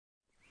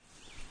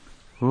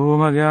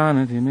Om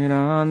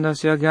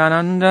Jnanatimirandasya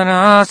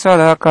Jnanandana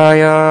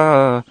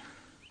Salakaya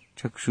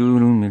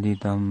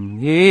Chakshurumilitam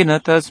Yena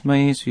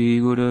Tasmai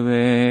Sri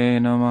Gurave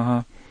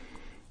Namaha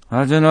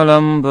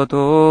Ajanalam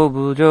Bhato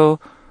Bhujo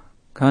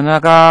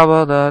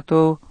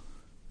Kanakavadato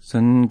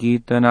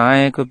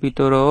Sankirtanaya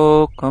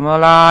Kapitaro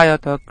Kamalaya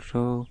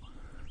Taksho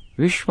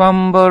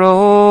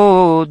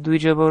Vishwambaro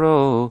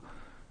Dvijabaro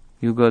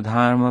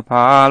Yugadharma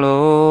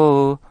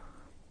Palo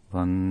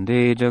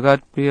Vande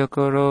Jagat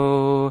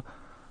Priyakaro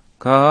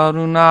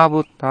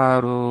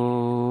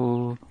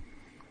Karunabhuttaro.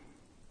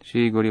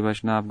 Shri Gauri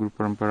Vaishnava Guru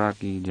Parampara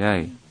ki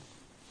jai.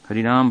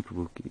 Harinam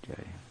Prabhu ki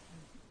jai.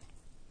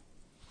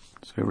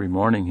 So every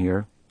morning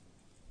here,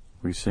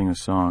 we sing a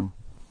song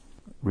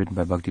written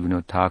by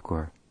Bhaktivinoda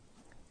Thakur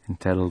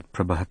entitled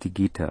Prabhati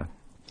Gita.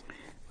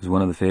 It was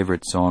one of the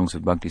favorite songs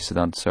of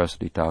Bhaktisiddhanta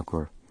Saraswati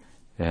Thakur,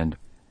 and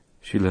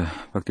Srila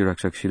Bhakti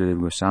Rakshak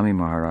Srila Goswami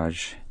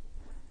Maharaj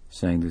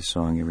sang this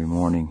song every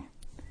morning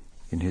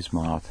in his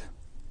mouth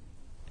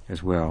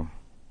as well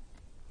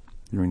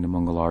during the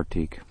Mangal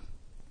Artik,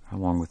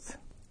 along with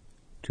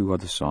two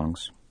other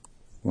songs,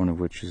 one of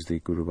which is the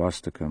Guru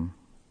Vastakam,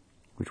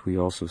 which we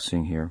also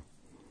sing here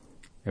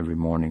every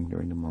morning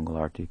during the Mangal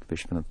Artik,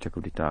 Vishwanath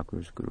Chakravarti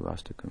Thakur's Guru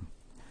Vastakam.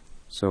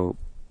 So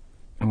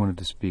I wanted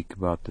to speak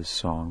about this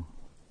song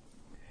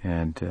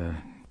and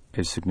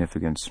its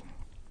significance.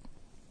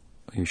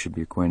 You should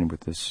be acquainted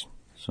with this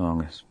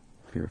song if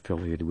you're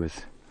affiliated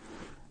with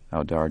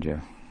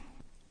Audarja.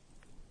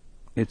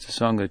 It's a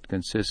song that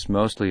consists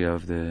mostly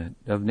of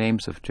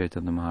names of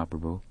Chaitanya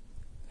Mahaprabhu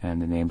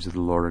and the names of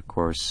the Lord, of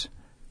course,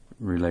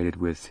 related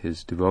with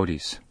his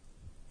devotees.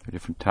 There are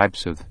different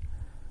types of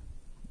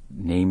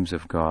names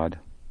of God,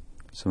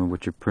 some of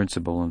which are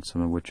principal and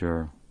some of which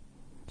are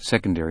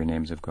secondary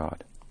names of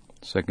God.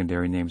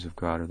 Secondary names of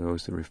God are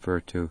those that refer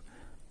to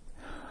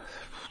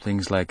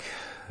things like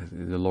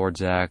the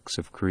Lord's acts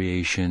of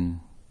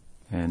creation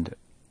and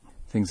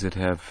things that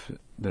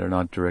are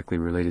not directly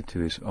related to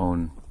his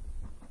own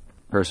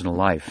personal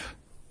life.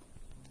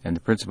 And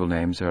the principal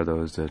names are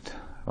those that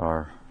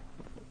are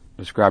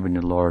describing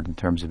the Lord in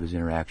terms of his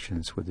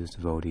interactions with his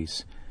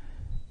devotees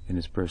in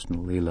his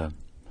personal Leela.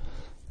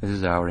 This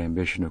is our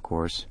ambition, of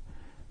course,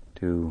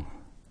 to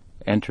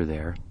enter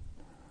there,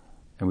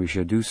 and we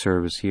should do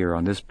service here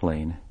on this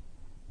plane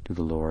to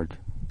the Lord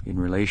in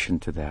relation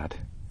to that,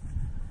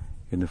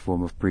 in the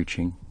form of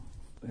preaching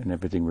and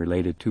everything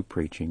related to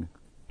preaching.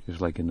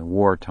 Just like in the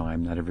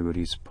wartime, not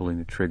everybody's pulling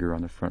the trigger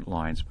on the front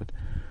lines, but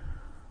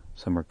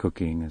some are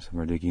cooking and some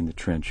are digging the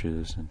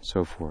trenches and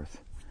so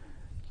forth.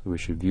 So we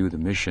should view the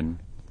mission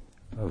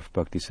of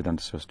Bhaktisiddhanta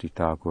Saraswati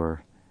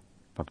Thakur,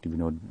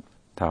 Bhaktivinoda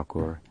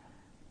Thakur,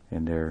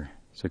 and their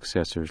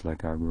successors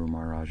like our Guru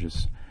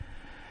Maharajas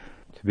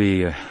to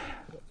be a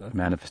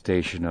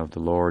manifestation of the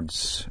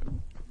Lord's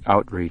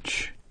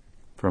outreach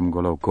from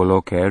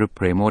Goloker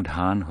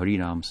Premodhan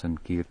Harinam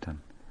Sankirtan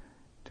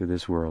to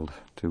this world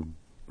to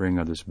bring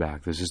others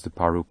back. This is the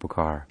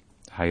Parupakar,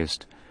 the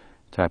highest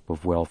type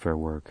of welfare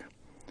work.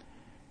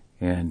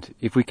 And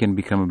if we can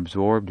become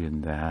absorbed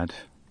in that,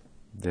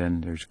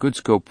 then there's good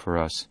scope for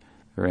us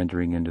for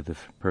entering into the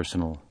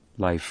personal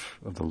life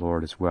of the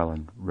Lord as well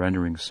and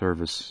rendering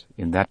service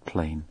in that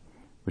plane,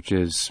 which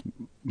is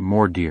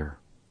more dear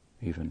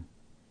even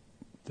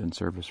than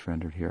service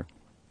rendered here.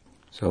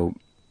 So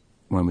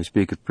when we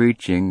speak of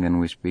preaching, then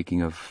we're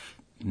speaking of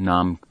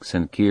Nam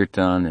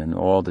Sankirtan and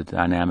all the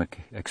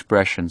dynamic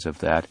expressions of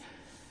that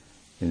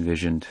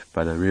envisioned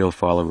by the real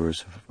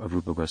followers of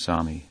Rupa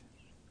Goswami.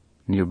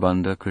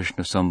 Nirbandha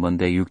Krishna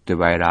Sambandhe Yukta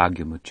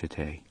Vairagyam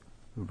Uchate.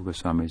 Rupa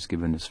Goswami has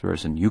given this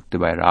verse, and Yukta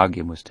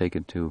Vairagyam was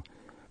taken to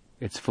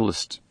its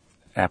fullest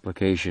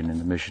application in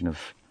the mission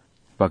of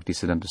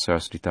Bhaktisiddhanta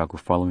Saraswati Thakur,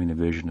 following the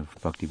vision of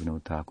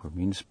Bhaktivinoda Thakur. It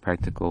means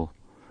practical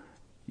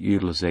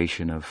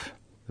utilization of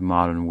the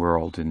modern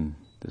world in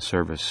the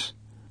service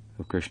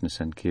of Krishna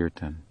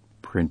Sankirtan.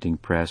 Printing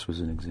press was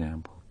an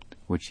example,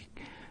 which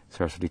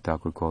Saraswati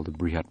Thakur called the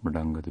Brihat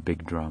Mridanga, the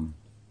big drum.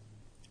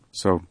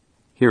 So,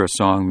 here a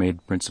song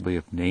made principally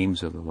of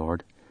names of the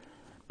Lord,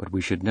 but we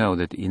should know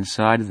that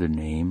inside of the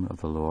name of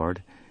the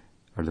Lord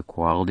are the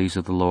qualities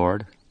of the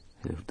Lord,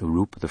 the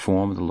rupa, the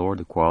form of the Lord,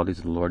 the qualities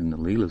of the Lord, and the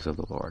leelas of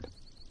the Lord.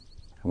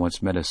 I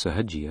once met a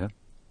Sahajiya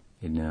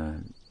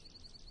in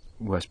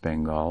West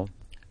Bengal,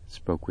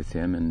 spoke with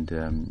him,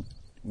 and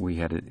we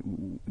had a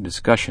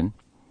discussion,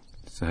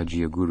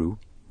 Sahajiya Guru,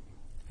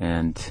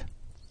 and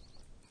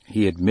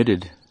he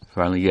admitted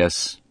finally,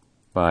 yes,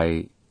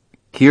 by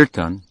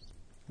kirtan,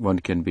 one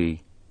can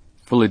be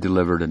fully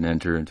delivered and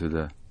enter into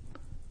the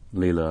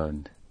Leela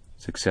and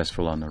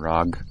successful on the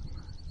Rag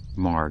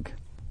Marg.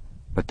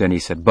 But then he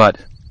said,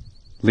 but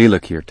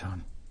Leela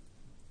Kirtan,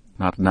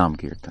 not Nam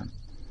Kirtan.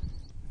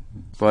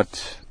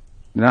 But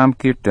Nam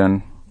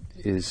Kirtan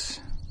is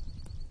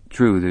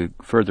true, the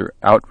further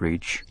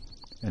outreach,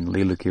 and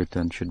Leela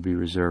Kirtan should be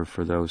reserved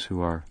for those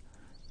who are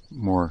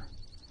more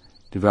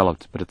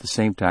developed. But at the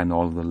same time,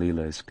 all of the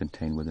Leela is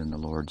contained within the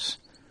Lord's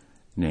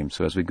name.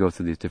 So as we go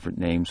through these different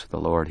names of the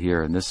Lord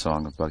here in this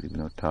song of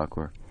Bhaktivinoda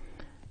Thakur,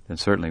 then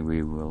certainly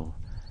we will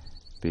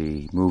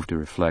be moved to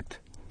reflect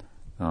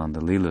on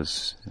the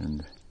Leelas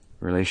in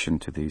relation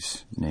to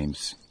these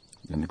names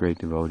and the great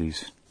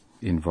devotees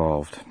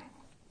involved.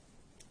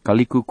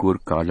 Kali kukur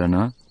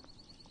kadana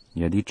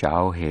yadi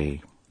chao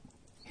he.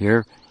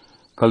 Here,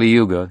 Kali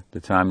Yuga, the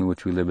time in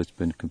which we live, has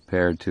been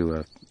compared to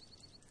a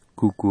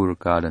kukur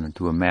kadana,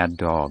 to a mad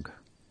dog.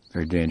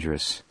 Very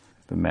dangerous.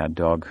 The mad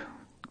dog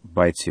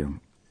bites you.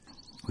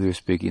 We were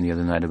speaking the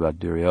other night about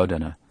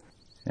Duryodhana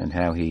and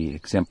how he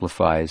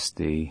exemplifies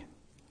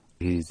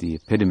he's the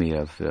epitome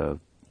of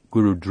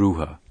Guru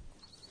Druha.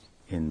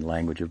 In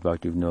language of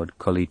Bhaktivinoda,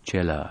 Kali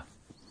Chela.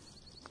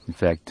 In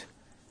fact,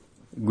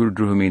 Guru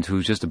Druha means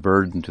who's just a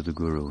burden to the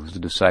Guru, who's a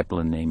disciple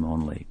in name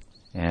only.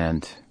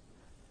 And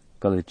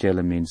Kali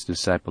Chela means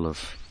disciple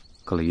of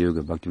Kali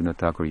Yuga. Bhaktivinoda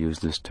Thakur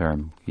used this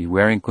term. He's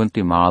wearing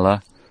Kunti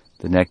Mala,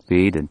 the neck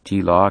bead, and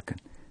tilak,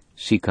 and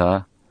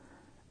shikha,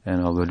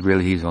 and all, but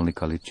really he's only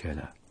Kali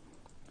Chela,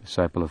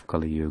 disciple of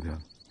Kali Yuga.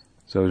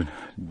 So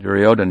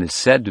Duryodhana is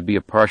said to be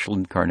a partial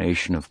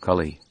incarnation of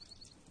Kali.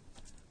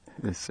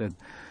 It's said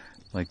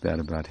like that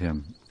about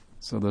him.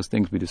 So those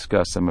things we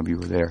discussed, some of you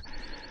were there,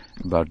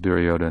 about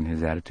Duryodhana and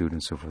his attitude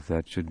and so forth,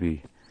 that should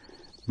be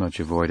much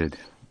avoided.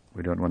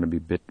 We don't want to be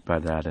bit by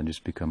that and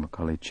just become a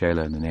Kali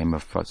Chela in the name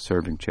of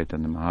serving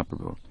Chaitanya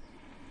Mahaprabhu.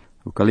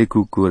 Kali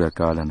Kukura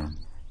Kadana.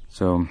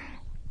 So,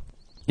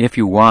 if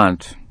you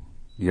want,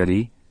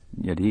 yadi,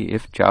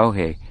 if chao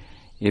he,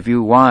 if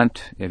you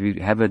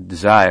have a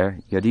desire,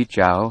 yadi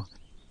chao,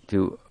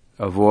 to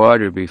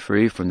avoid or be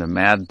free from the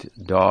mad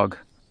dog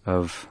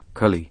of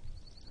Kali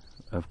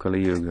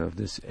Yuga, of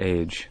this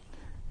age,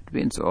 it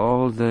means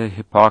all the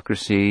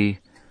hypocrisy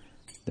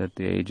that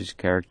the age is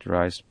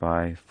characterized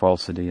by,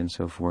 falsity and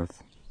so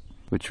forth,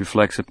 which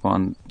reflects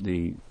upon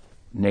the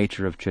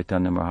nature of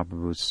Chaitanya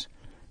Mahaprabhu's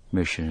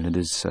mission. It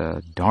is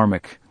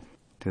dharmic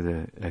to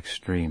the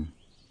extreme.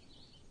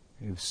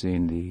 You've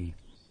seen the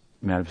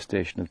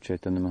manifestation of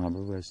Chaitanya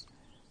Mahaprabhu as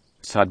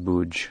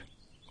Sadbhuj,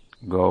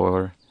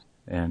 Gaur,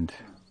 and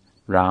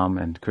Ram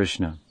and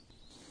Krishna.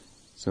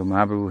 So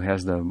Mahaprabhu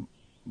has the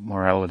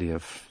morality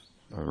of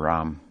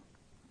Ram,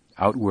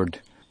 outward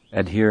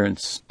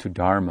adherence to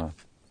Dharma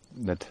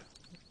that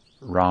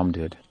Ram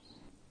did.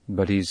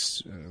 But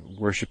he's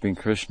worshipping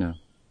Krishna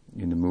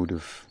in the mood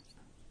of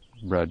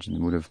Braj, in the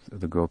mood of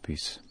the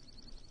gopis.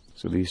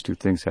 So these two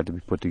things had to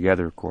be put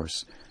together, of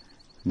course.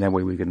 And that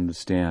way we can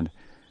understand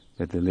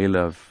that the Leela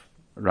of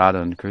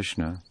Radha and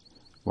Krishna,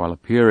 while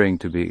appearing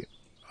to be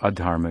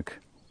adharmic,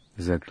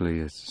 is actually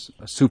a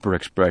super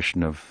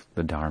expression of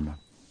the Dharma,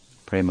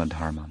 Prema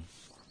Dharma.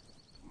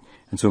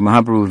 And so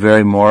Mahaprabhu,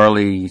 very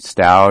morally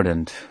stout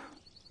and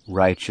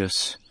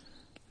righteous,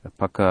 a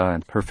pakka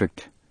and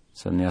perfect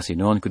sannyasi.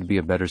 No one could be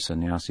a better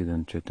sannyasi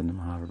than Chaitanya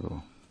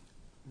Mahaprabhu.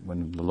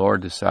 When the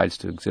Lord decides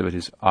to exhibit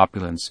his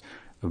opulence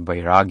of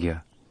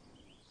vairagya,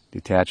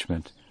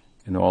 detachment,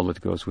 and all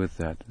that goes with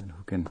that, and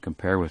who can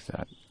compare with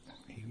that?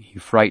 He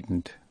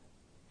frightened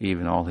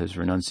even all his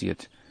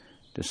renunciate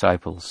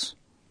disciples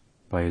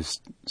by his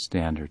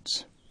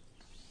standards.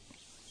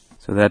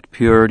 So that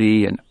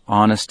purity and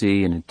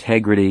honesty and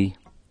integrity,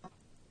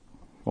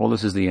 all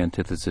this is the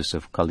antithesis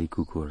of Kali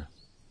Kukur,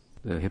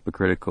 the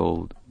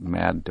hypocritical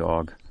mad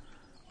dog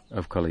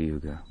of Kali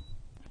Yuga.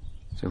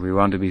 So if we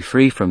want to be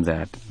free from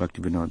that,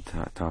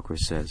 Bhaktivinoda Thakur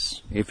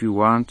says, if you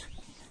want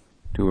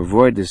to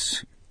avoid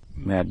this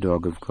mad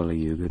dog of Kali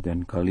Yuga,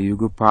 then Kali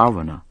Yuga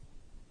Pavana,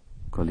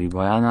 Kali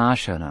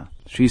Bhayanashana,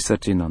 Sri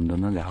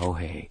Sachinandana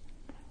Lauhe.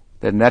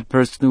 Then that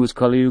person who was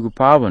Kali Yuga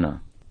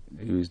Pavana,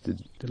 he was the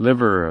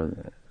deliverer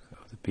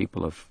of the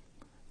people of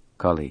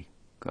Kali,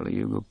 Kali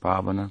Yuga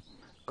Pavana,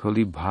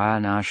 Kali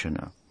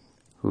Bhayanashana,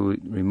 who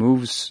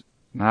removes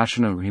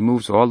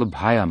all the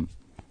bhayam,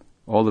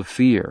 all the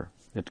fear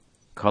that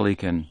Kali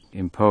can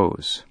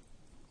impose.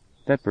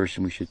 That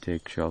person we should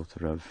take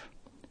shelter of.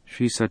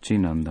 Sri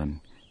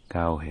Sachinandan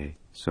Kauhe.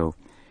 So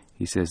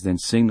he says, then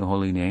sing the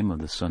holy name of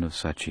the son of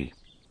Sachi.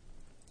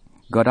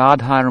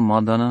 Gadadhar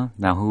Madana.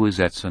 Now who is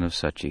that son of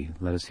Sachi?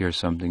 Let us hear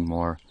something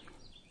more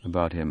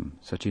about him.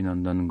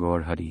 Sachinandan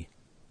Gaur Hari.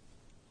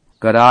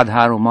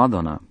 Gadadhar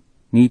Madana.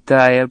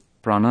 Nitaya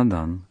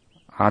Pranadan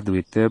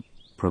Advita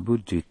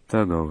Prabhu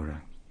Jitta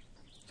Gaura.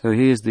 So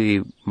he is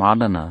the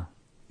Madana,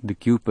 the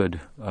Cupid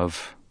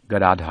of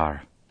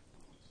Gadadhar.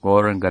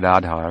 Gaur and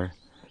Gadadhar,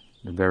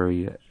 the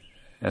very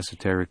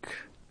esoteric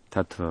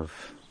tattva of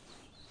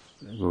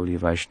Gaudiya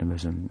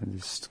Vaishnavism.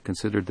 It's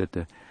considered that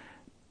the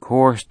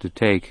course to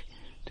take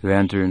to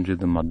enter into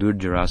the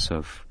Madhurya Rasa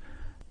of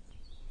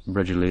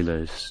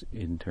Brajalila is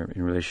in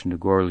relation to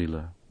Gaur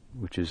Lila,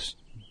 which is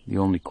the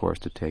only course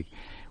to take.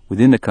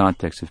 Within the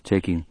context of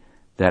taking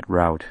that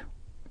route,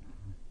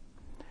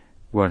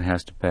 one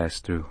has to pass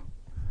through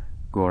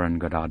Gaur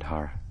and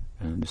Gadadhar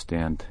and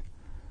understand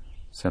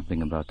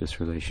something about this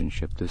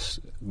relationship,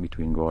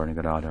 between Gaur and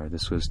Gadadhar.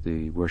 This was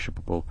the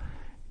worshipable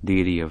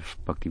deity of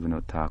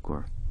Bhaktivinoda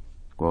Thakur,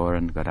 Gaur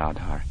and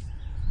Gadadhar.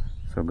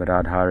 So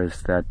Gadadhar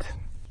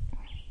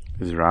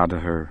is Radha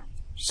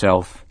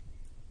herself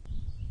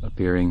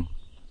appearing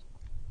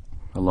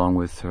along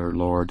with her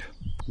Lord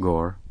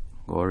Gaur.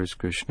 Gaur is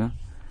Krishna,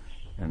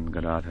 and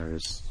Gadadhar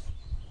is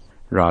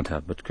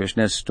Radha. But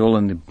Krishna has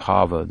stolen the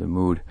bhava, the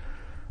mood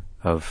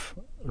of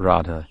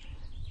Radha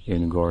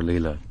in Gaur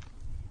Leela.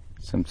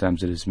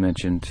 Sometimes it is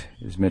mentioned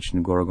in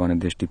Gauragana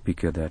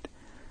Dishtipika that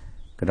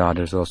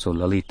Gadadhar is also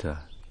Lalita.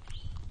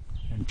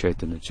 In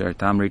Chaitanya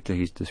Charitamrita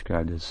he's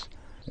described as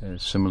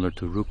similar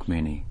to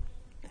Rukmini.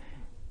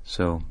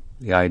 So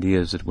the idea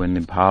is that when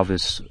the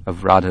bhava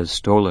of Radha is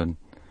stolen,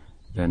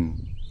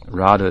 then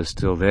Radha is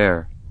still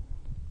there,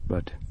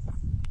 but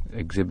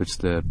exhibits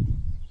the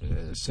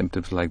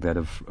symptoms like that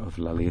of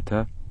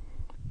Lalita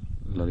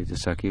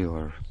Sakhi,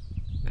 or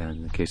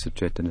in the case of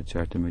Chaitanya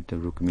Charitamrita,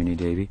 Rukmini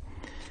Devi,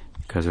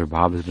 because her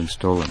bhava has been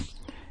stolen,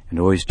 and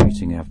always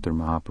chasing after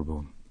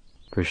Mahaprabhu,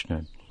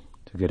 Krishna,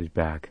 to get it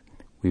back.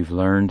 We've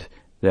learned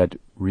that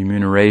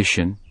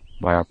remuneration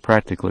by our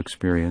practical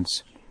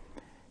experience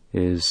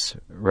is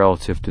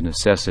relative to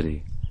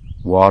necessity.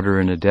 Water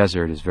in a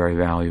desert is very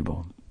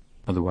valuable,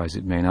 otherwise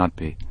it may not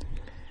be.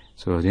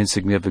 So an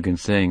insignificant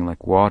thing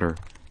like water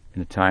in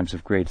the times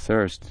of great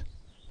thirst,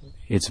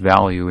 its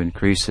value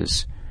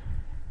increases.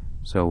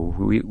 So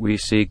we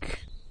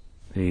seek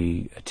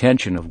the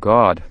attention of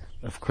God,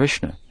 of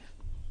Krishna,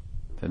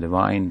 the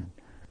divine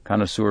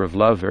connoisseur of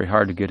love, very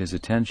hard to get his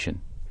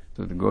attention.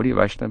 So the Gaudiya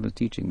Vaishnava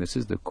teaching, this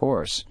is the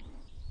course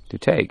to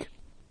take.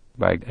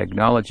 By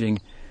acknowledging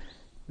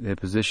the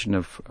position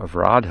of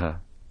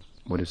Radha,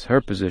 what is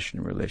her position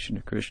in relation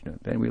to Krishna,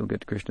 then we'll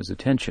get Krishna's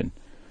attention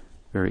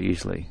very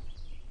easily.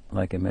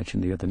 Like I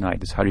mentioned the other night,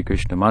 this Hare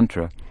Krishna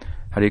mantra,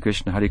 Hare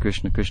Krishna,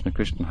 Krishna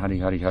Krishna, Hare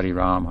Hare, Hare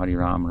Ram,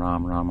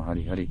 Ram Ram,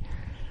 Hare Hare.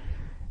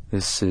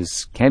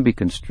 This can be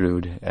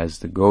construed, as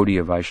the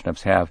Gaudiya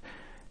Vaishnavas have,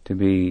 to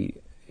be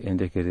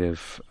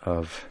indicative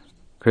of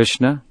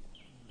Krishna,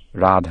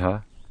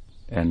 Radha,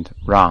 and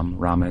Ram.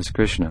 Rama is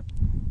Krishna,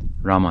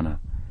 Ramana.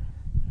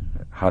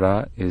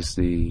 Hare is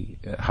the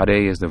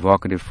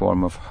vocative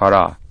form of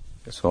Hara.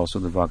 It's also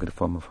the vocative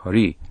form of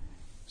Hari.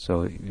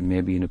 So it may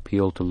be an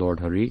appeal to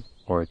Lord Hari,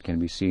 or it can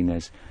be seen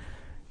as,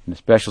 in a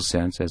special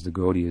sense, as the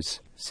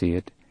Gaudiyas see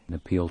it, an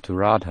appeal to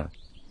Radha.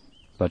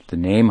 But the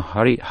name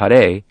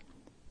Hare,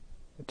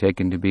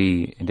 taken to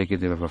be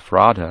indicative of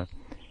Radha,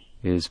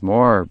 is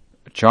more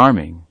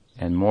charming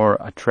and more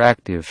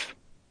attractive,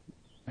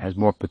 has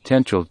more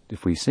potential,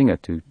 if we sing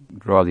it, to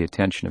draw the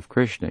attention of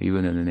Krishna,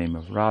 even in the name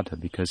of Radha,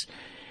 because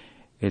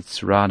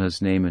it's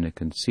Radha's name in a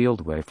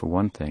concealed way, for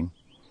one thing,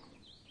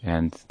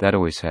 and that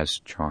always has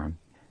charm.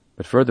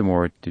 But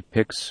furthermore, it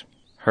depicts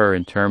her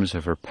in terms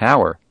of her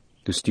power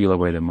to steal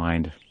away the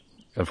mind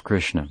of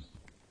Krishna.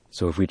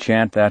 So if we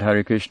chant that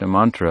Hare Krishna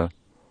mantra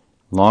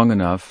long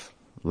enough,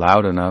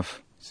 loud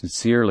enough,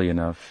 sincerely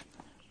enough,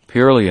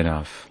 purely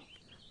enough,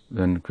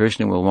 then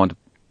Krishna will want to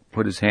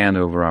put his hand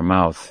over our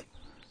mouth,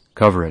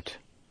 cover it.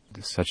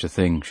 Such a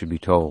thing should be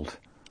told.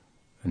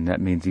 And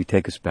that means he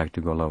takes us back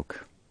to Golok.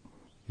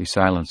 He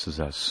silences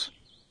us.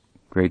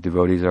 Great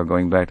devotees are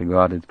going back to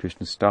God, and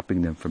Krishna is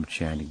stopping them from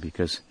chanting,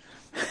 because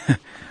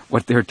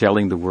what they're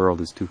telling the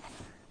world is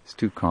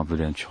too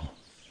confidential.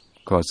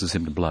 Causes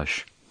him to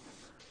blush.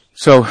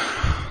 So,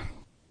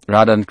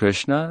 Radha and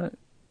Krishna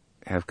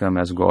have come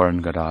as Gaur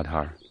and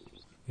Gadadhar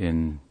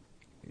in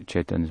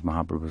Chaitanya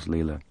Mahaprabhu's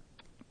Leela.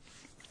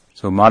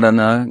 So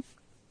Madana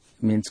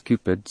means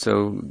Cupid.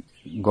 So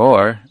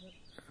Gaur,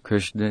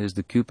 Krishna, is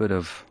the Cupid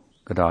of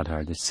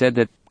Gadadhar. It's said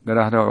that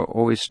Gadadhar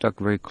always stuck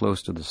very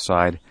close to the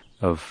side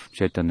of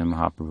Chaitanya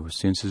Mahaprabhu.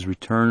 Since his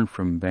return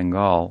from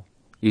Bengal,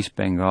 East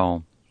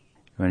Bengal,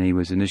 when he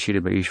was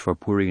initiated by Ishvar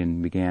Puri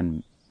and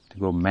began to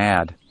go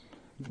mad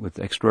with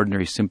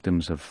extraordinary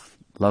symptoms of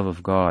love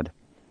of God,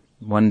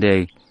 one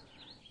day,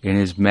 in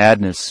his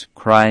madness,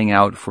 crying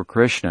out for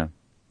Krishna,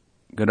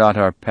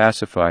 Gadadhar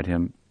pacified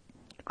him,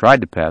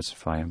 tried to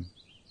pacify him,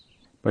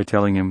 by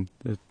telling him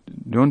that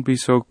don't be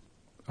so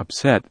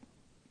upset.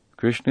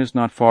 Krishna is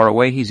not far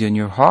away, he's in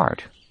your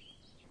heart.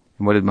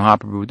 And what did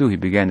Mahaprabhu do? He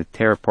began to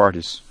tear apart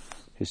his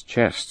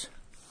chest.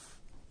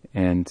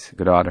 And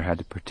Gadadhar had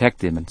to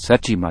protect him, and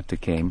Sachimata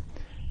came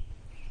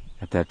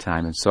at that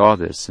time and saw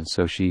this, and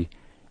so she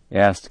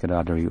asked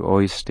Gadadhar, you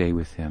always stay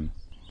with him,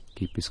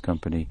 keep his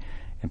company,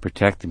 and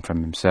protect him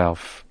from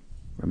himself,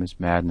 from his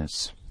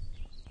madness.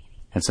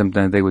 And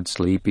sometimes they would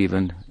sleep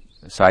even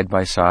side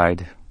by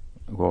side,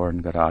 Gaur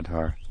and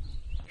Gadadhar.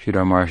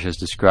 Sridhar Maharaj has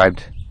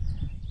described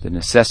the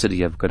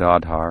necessity of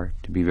Gadadhar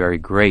to be very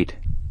great.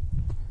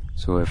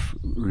 So if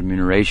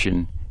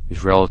remuneration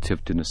is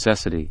relative to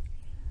necessity,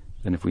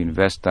 then if we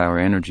invest our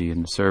energy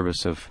in the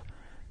service of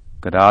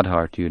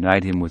Gadadhar to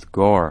unite him with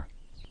Gaur,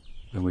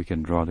 then we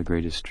can draw the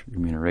greatest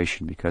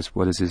remuneration, because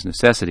what is his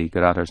necessity?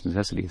 Gadadhar's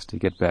necessity is to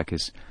get back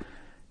his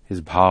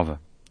bhava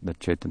that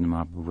Chaitanya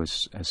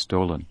Mahaprabhu has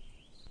stolen.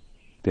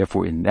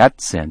 Therefore, in that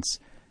sense,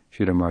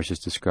 Sridhar Maharaj has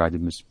described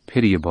him as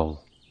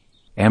pitiable,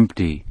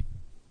 empty,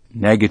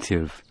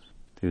 negative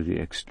to the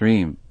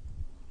extreme.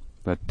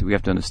 But we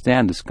have to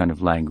understand this kind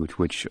of language,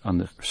 which on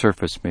the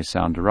surface may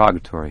sound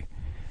derogatory.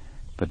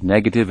 But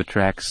negative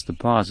attracts the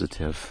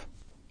positive.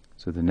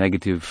 So the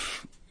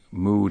negative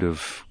mood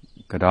of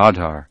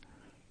Gadadhar,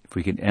 if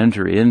we can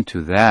enter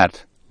into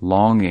that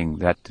longing,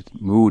 that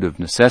mood of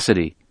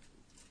necessity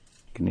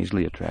can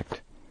easily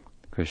attract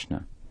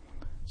Krishna.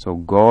 So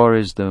Gaur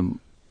is the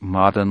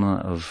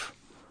Madana of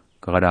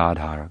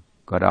Gadadhara.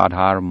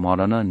 Gadadhara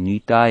Madana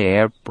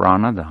Nitaya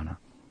Pranadana.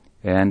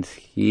 And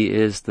he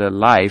is the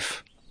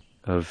life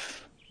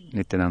of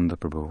Nityananda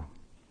Prabhu.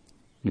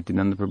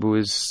 Nityananda Prabhu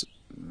is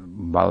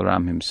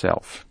Balaram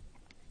himself.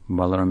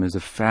 Balaram is a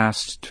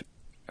fast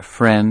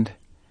friend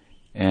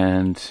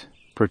and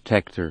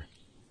protector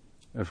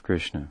of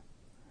Krishna.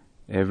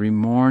 Every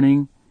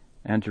morning,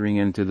 entering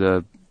into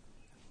the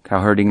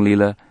cow-herding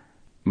Leela,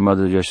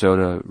 Mother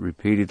Yashoda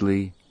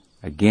repeatedly,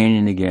 again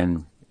and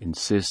again,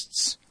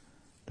 insists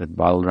that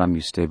Balaram,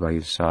 you stay by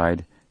his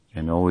side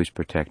and always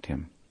protect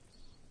him.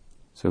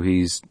 So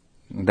he's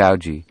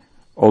Dauji,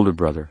 older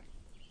brother.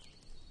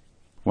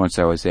 Once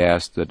I was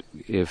asked that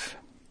if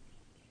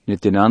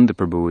Nityananda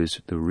Prabhu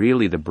is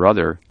really the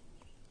brother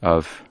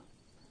of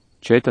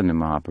Chaitanya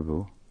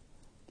Mahaprabhu,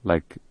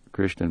 like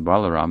Krishna and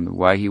Balaram,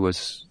 why he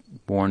was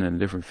born in a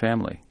different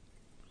family,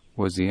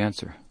 was the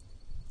answer.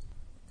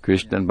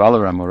 Krishna and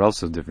Balaram were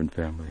also a different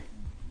family.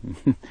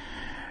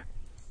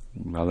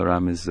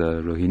 Balaram is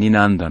Rohini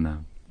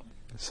Nandana,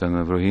 son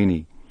of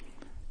Rohini.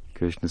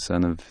 Krishna,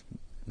 son of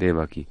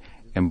Devaki,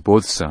 and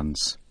both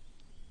sons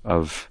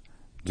of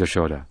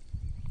Jashoda.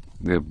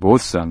 They're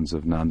both sons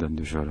of Nanda and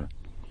Jashoda.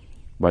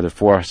 By the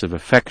force of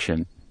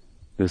affection,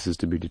 this is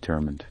to be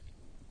determined.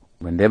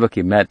 When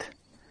Devaki met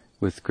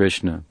with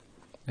Krishna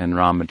and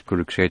Ram at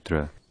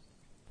Kurukshetra,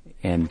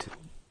 and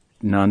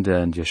Nanda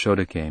and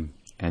Yashoda came,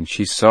 and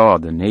she saw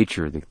the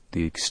nature,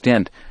 the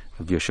extent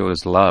of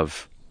Yashoda's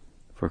love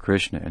for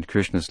Krishna and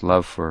Krishna's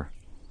love for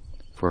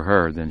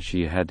her, then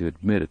she had to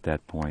admit at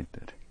that point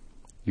that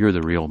you're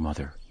the real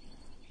mother,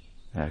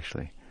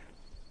 actually.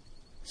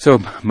 So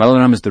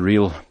Balaram is the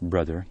real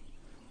brother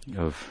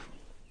of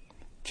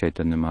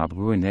Chaitanya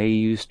Mahaprabhu, and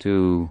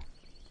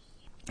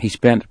he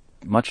spent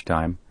much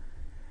time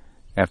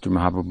after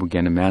Mahaprabhu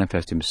began to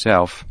manifest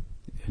himself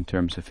in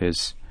terms of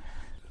his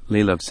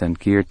Leela of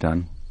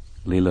Sankirtan,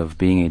 Leela of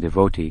being a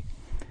devotee.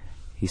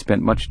 He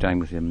spent much time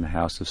with him in the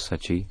house of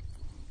Sachi,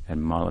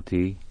 and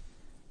Malati,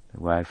 the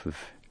wife of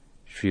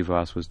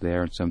Srivas, was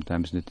there, and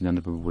sometimes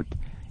Nityananda Prabhu would,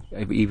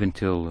 even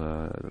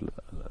till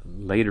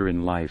later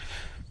in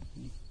life,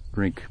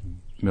 drink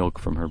milk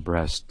from her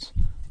breasts,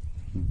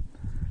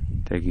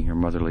 taking her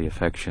motherly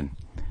affection.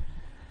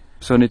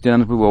 So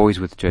Nityananda Prabhu always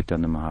with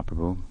Chaitanya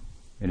Mahaprabhu,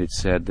 and it's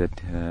said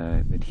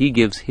that he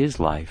gives his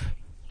life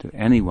to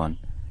anyone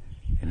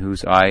in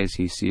whose eyes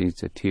he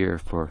sees a tear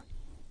for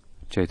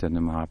Chaitanya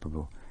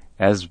Mahaprabhu.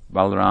 As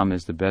Balaram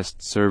is the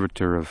best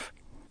servitor of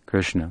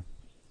Krishna,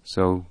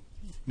 so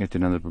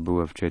Nityananda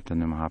Prabhu of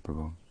Chaitanya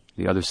Mahaprabhu,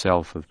 the other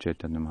self of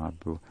Chaitanya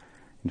Mahaprabhu.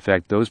 In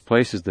fact, those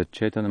places that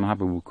Chaitanya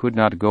Mahaprabhu could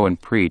not go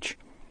and preach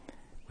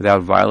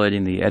without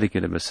violating the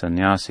etiquette of a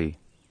sannyasi,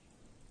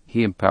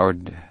 he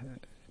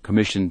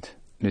commissioned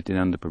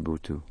Nityananda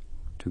Prabhu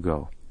to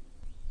go.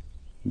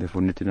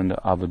 Therefore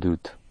Nityananda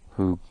Avadut,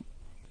 who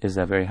is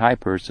a very high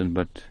person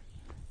but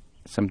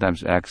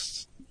sometimes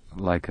acts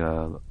like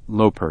a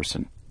low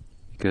person,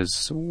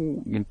 because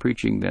in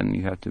preaching then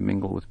you have to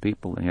mingle with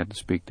people and you have to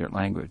speak their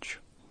language.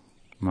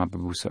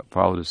 Mahaprabhu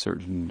followed a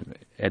certain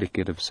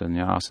etiquette of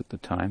sannyas at the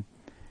time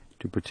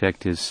to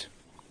protect his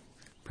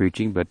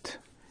preaching, but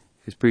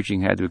his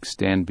preaching had to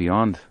extend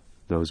beyond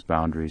those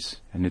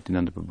boundaries, and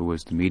Nityananda Prabhu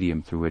was the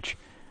medium through which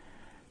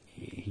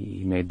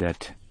he made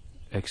that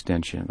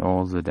extension.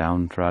 All the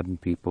downtrodden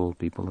people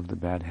of the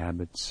bad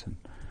habits,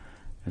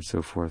 and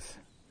so forth.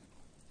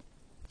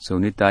 So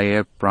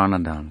Nitaya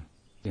Pranadan.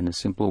 In a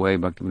simple way,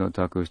 Bhaktivinoda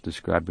Thakur is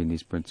describing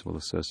these principal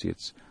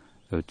associates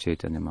of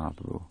Chaitanya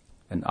Mahaprabhu.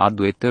 And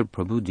Advaita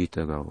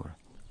Prabhujita Gaur.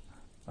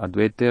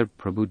 Advaita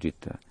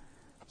Prabhujita.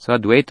 So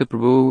Advaita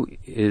Prabhu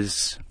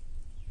is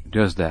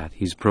just that.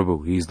 He's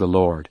Prabhu. He's the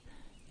Lord.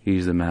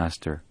 He's the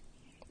Master.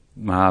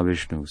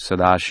 Mahavishnu,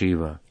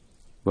 Sadashiva.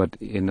 But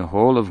in the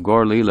whole of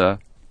Gaur Leela,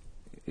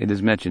 it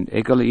is mentioned,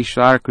 Ekala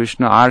Ishwar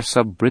Krishna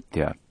Arsa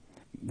Britya,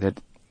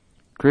 that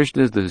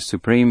Krishna is the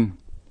supreme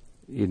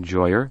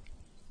enjoyer,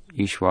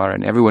 Ishwar,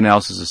 and everyone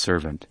else is a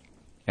servant.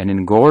 And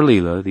in Gaur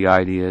Leela, the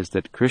idea is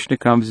that Krishna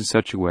comes in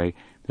such a way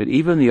that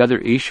even the other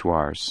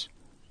Ishwars,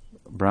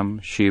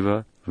 Brahma,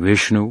 Shiva,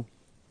 Vishnu,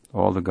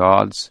 all the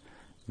gods,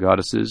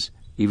 goddesses,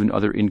 even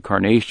other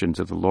incarnations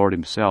of the Lord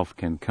himself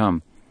can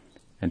come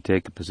and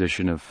take a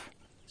position of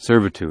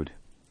servitude.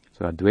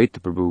 So Advaita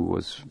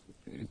Prabhu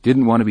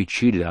didn't want to be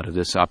cheated out of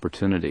this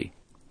opportunity.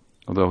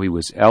 Although he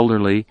was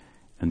elderly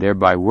and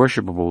thereby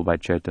worshipable by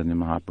Chaitanya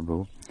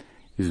Mahaprabhu,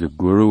 he's the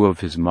guru of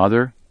his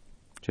mother,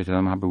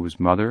 Chaitanya Mahaprabhu's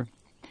mother,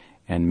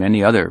 and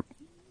many other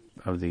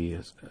of the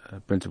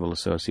principal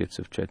associates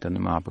of Chaitanya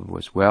Mahaprabhu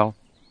as well.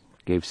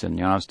 Gave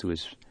sannyas to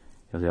his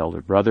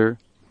elder brother.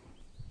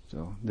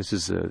 So this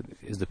is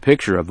the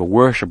picture of a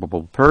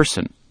worshipable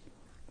person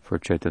for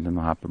Chaitanya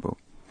Mahaprabhu.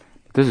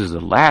 But this is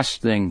the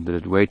last thing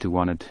that Advaita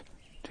wanted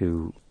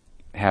to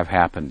have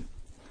happen,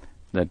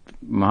 that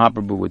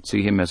Mahaprabhu would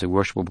see him as a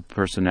worshipable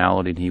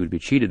personality and he would be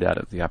cheated out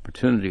of the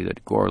opportunity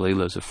that Gaur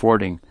Leela is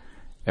affording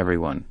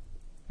everyone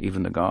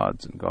even the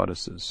gods and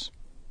goddesses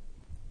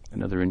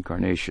and other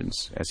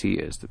incarnations, as he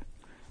is, the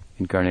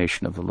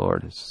incarnation of the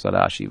Lord,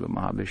 Sadashiva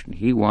Mahavishnu.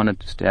 He wanted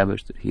to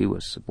establish that he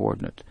was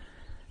subordinate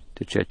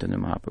to Chaitanya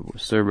Mahaprabhu,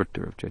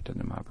 servitor of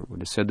Chaitanya Mahaprabhu.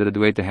 It is said that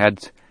Advaita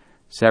had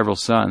several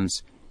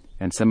sons,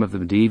 and some of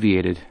them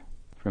deviated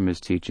from his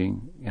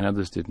teaching, and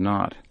others did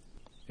not.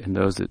 And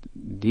those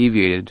that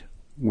deviated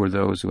were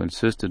those who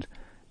insisted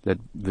that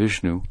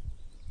Vishnu,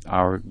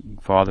 our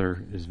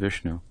father is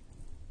Vishnu,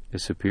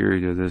 is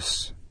superior to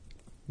this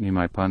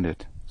Nimai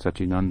Pandit,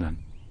 Sachinandan,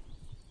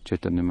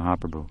 Chaitanya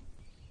Mahaprabhu.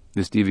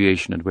 This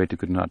deviation Advaita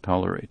could not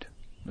tolerate.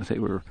 They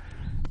were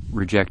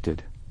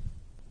rejected.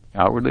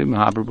 Outwardly,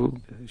 Mahaprabhu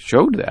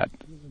showed that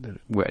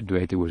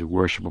Advaita was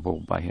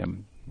worshipable by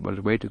him, but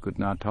Advaita could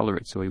not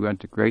tolerate. So he went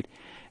to great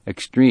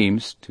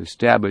extremes to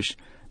establish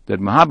that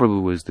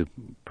Mahaprabhu was the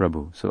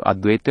Prabhu. So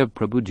Advaita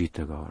Prabhu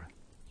Jita Gaur.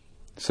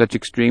 Such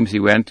extremes he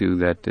went to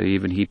that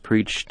even he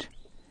preached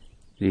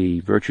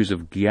the virtues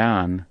of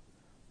Gyan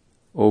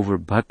over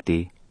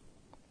Bhakti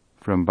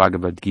from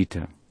Bhagavad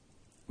Gita.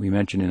 We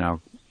mentioned in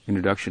our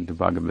introduction to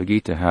Bhagavad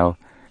Gita how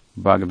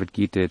Bhagavad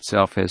Gita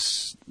itself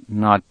has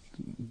not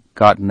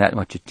gotten that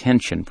much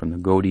attention from the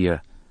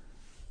Gaudiya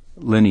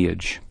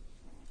lineage.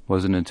 It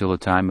wasn't until the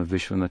time of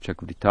Vishwanath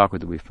Chakravarti Thakur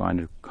that we find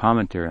a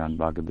commentary on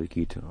Bhagavad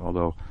Gita,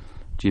 although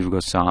Jiva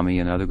Goswami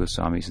and other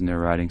Goswamis in their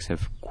writings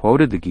have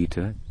quoted the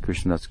Gita,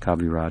 Krishnadas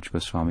Kaviraj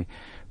Goswami,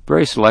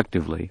 very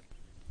selectively.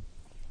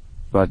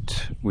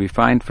 But we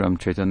find from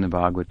Chaitanya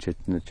Bhagavat,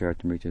 Chaitanya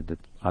Charitamrita, that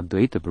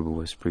Advaita Prabhu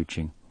was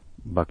preaching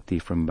Bhakti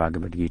from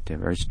Bhagavad Gita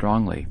very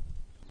strongly.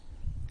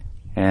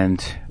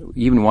 And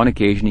even one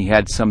occasion he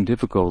had some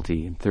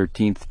difficulty in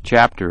 13th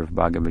chapter of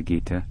Bhagavad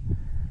Gita,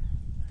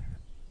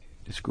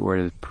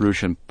 where the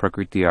Purusha and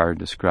Prakriti are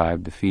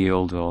described, the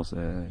field,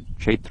 also,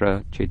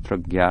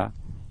 Kshetragya,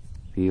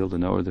 field, the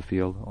knower of the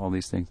field, all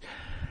these things.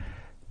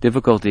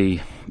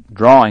 Difficulty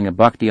drawing a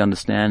bhakti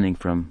understanding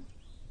from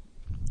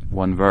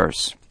one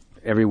verse.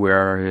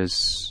 Everywhere are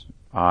his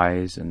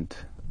eyes and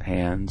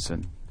hands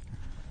and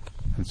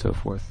so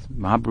forth.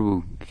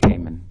 Mahaprabhu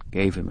came and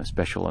gave him a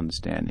special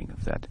understanding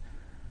of that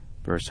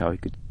verse, how he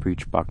could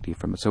preach bhakti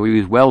from it. So he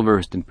was well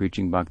versed in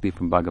preaching bhakti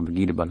from Bhagavad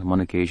Gita, but on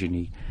one occasion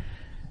he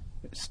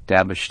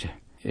established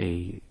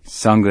a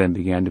sangha and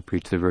began to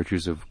preach the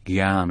virtues of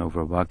Gyan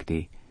over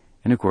bhakti.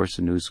 And of course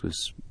the news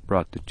was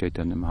brought to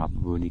Chaitanya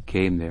Mahaprabhu, and he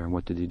came there, and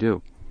what did he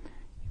do?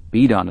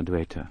 Beat on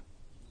Advaita,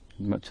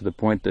 to the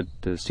point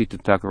that Sita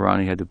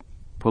Thakurani had to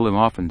pull him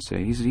off and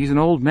say, he's an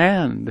old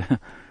man,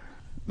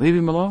 leave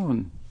him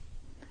alone.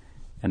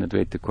 And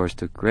Advaita, of course,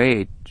 took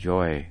great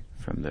joy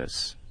from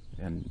this,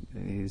 and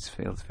he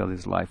felt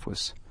his life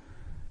was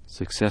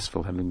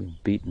successful, having been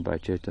beaten by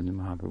Chaitanya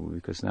Mahaprabhu,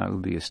 because now it will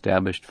be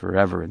established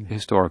forever in the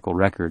historical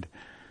record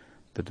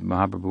that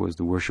Mahaprabhu was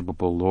the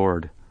worshipable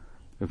Lord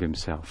of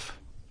himself.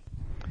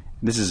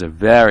 This is a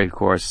very, of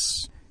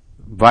course,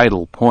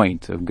 vital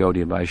point of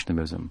Gaudiya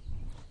Vaishnavism.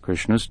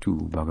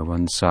 Krishnastu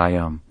Bhagavan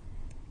Sayam.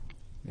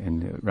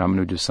 In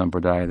Ramanuja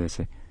Sampradaya they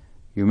say,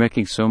 you're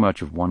making so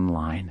much of one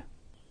line.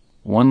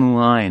 One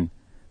line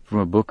from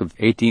a book of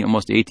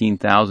almost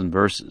 18,000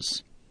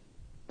 verses,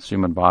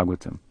 Srimad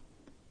Bhagavatam.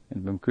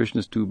 And from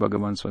Krishnastu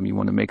Bhagavan Sayam, you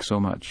want to make so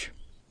much.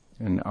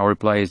 And our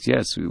reply is,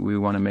 yes, we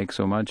want to make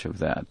so much of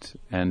that.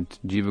 And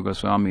Jiva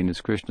Goswami in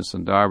his Krishna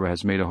Sandarbha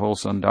has made a whole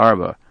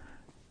Sandarbha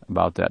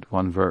about that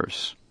one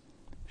verse,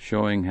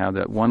 showing how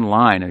that one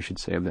line, I should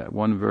say, of that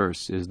one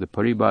verse is the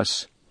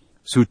Paribhas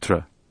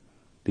Sutra,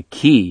 the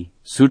key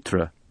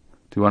sutra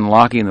to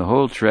unlocking the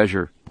whole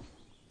treasure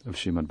of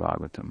Srimad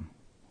Bhagavatam.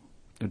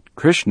 That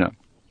Krishna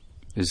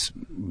is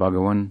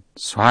Bhagavan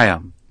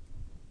Swayam,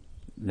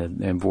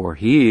 and for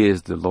he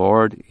is the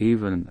Lord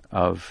even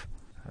of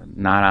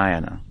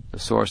Narayana, the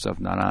source of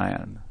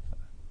Narayana,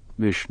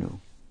 Vishnu,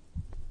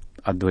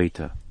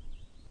 Advaita.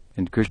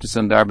 In Krishna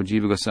Sandarbha,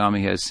 Jiva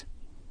Goswami has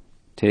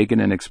taken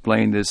and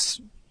explained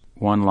this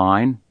one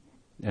line,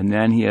 and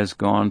then he has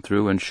gone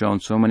through and shown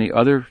so many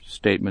other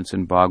statements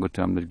in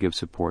Bhagavatam that give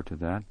support to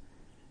that.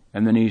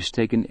 And then he's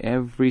taken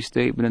every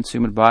statement in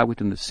Srimad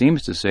Bhagavatam that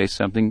seems to say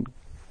something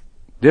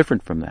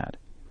different from that,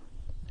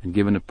 and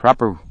given a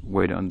proper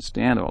way to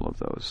understand all of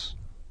those,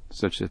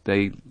 such that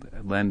they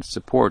lend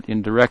support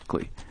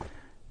indirectly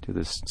to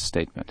this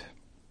statement.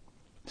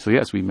 So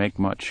yes, we make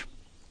much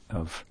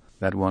of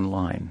that one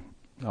line.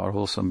 Our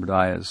whole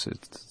Sampradayas,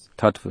 its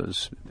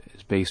tattvas,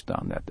 is based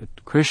on that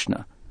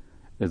Krishna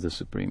is the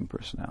Supreme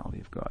Personality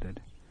of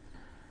Godhead.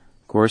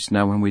 Of course,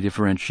 now when we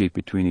differentiate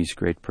between these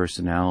great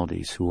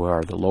personalities who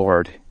are the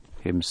Lord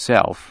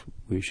himself,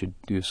 we should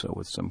do so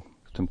with some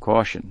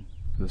caution,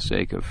 for the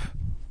sake of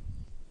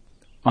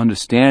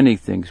understanding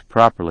things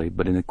properly.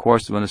 But in the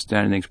course of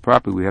understanding things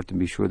properly, we have to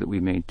be sure that we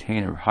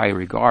maintain a high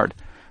regard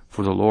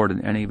for the Lord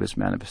in any of his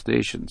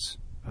manifestations.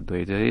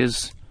 Advaita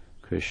is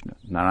Krishna.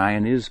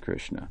 Narayan is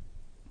Krishna.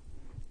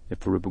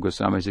 If Rupa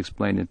Goswami has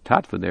explained in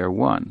Tattva, they are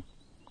one.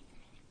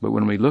 But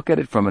when we look at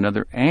it from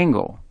another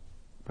angle,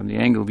 from the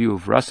angle view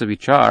of Rasa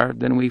Vichar,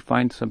 then we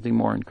find something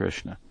more in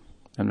Krishna.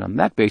 And on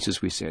that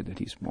basis we say that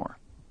he's more.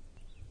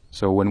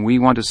 So when we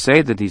want to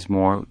say that he's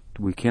more,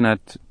 we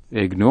cannot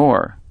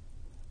ignore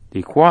the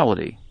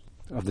equality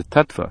of the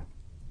tattva,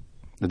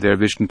 their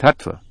Vishnu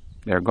tattva,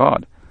 their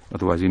God.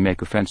 Otherwise we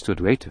make offense to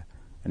Advaita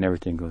and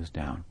everything goes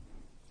down.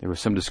 There was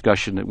some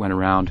discussion that went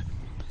around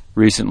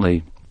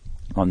recently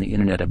on the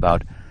internet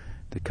about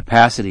the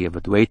capacity of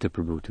Advaita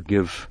Prabhu to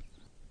give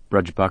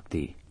Braj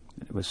Bhakti.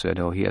 It was said,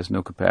 he has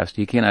no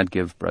capacity. He cannot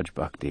give Braj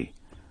Bhakti,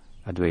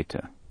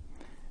 Advaita.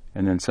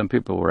 And then some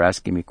people were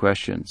asking me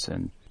questions,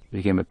 and it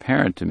became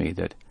apparent to me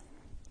that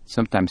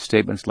sometimes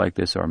statements like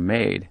this are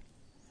made.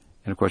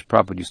 And of course,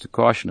 Prabhupada used to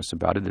caution us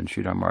about it, and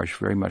Sridhar Maharaj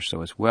very much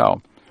so as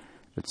well.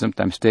 But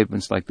sometimes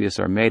statements like this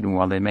are made, and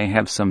while they may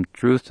have some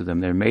truth to them,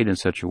 they're made in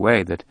such a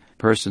way that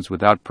persons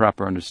without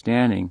proper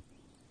understanding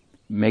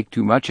make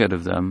too much out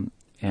of them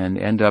and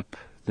end up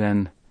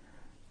then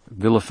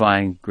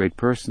vilifying great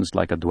persons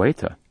like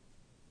Advaita,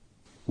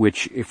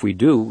 which, if we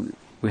do,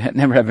 we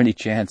never have any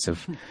chance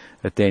of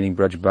attaining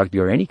Braj Bhakti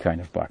or any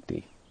kind of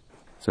Bhakti.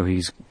 So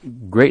he's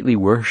greatly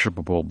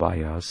worshipable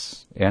by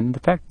us, and the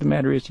fact of the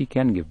matter is he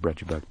can give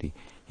Braj Bhakti.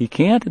 He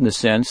can't in the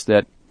sense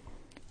that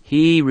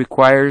he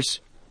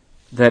requires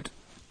that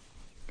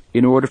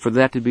in order for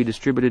that to be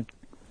distributed,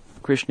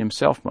 Krishna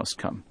himself must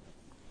come.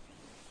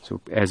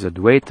 So as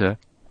Advaita,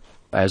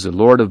 as the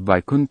Lord of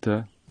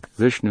Vaikuntha,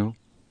 Vishnu,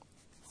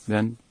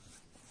 then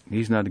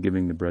he's not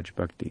giving the Braj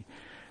Bhakti.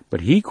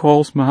 But he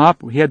calls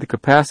Mahaprabhu, he had the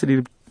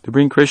capacity to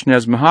bring Krishna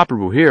as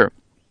Mahaprabhu here.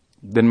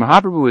 Then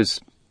Mahaprabhu has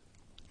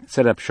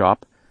set up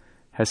shop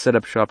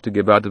to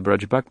give out the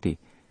Braj Bhakti.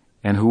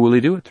 And who will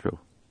he do it through?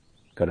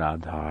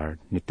 Gadadhar,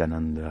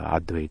 Nityananda,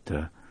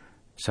 Advaita,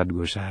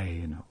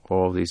 Sadgosai,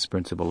 all these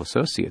principal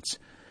associates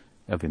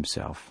of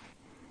himself.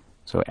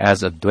 So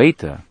as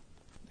Advaita,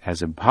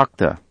 as a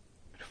Bhakta,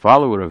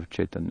 follower of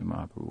Chaitanya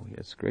Mahaprabhu, he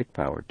has great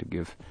power to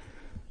give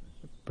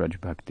Braj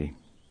Bhakti.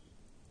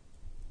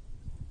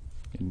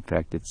 In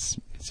fact, it's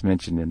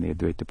mentioned in the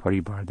Advaita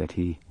Paribar that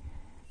he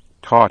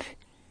taught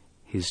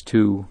his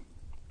two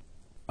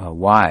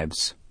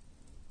wives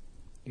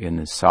in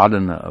the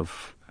sadhana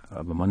of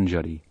a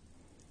manjari,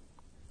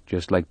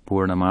 just like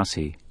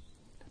Purnamasi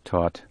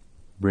taught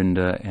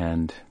Brinda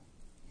and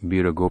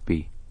Veera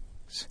Gopi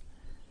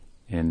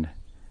in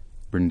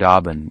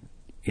Vrindavan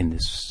in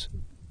this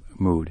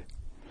mood.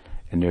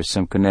 And there's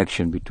some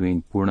connection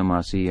between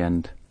Purnamasi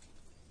and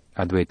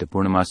Advaita.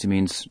 Purnamasi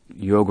means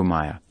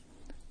Yogamaya,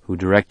 who's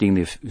directing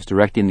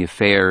the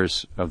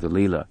affairs of the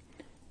Leela.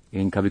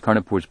 In Kavi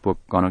Karnapur's book,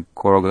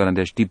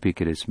 Koroganadesh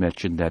Deepik, it is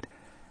mentioned that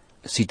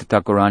Sita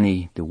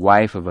Thakurani, the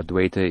wife of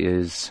Advaita,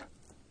 is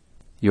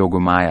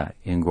Yogamaya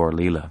in Gaur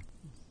Leela.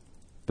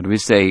 But we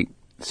say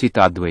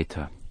Sita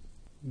Advaita.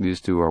 These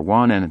two are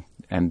one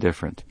and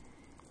different.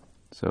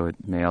 So it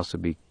may also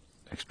be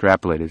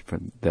extrapolated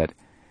from that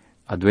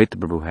Advaita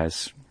Prabhu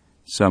has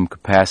some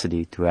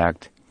capacity to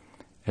act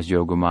as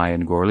Yogamaya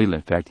in Gaur Leela.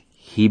 In fact,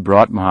 he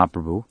brought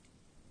Mahaprabhu,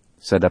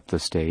 set up the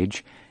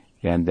stage,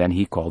 and then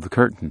he called the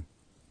curtain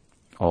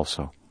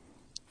also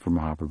for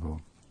Mahaprabhu.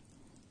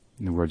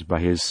 In other words, by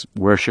his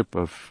worship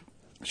of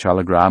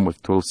Shalagram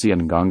with Tulsi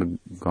and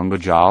Ganga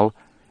Jal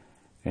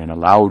and a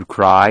loud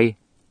cry,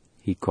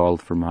 he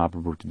called for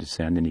Mahaprabhu to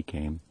descend, and he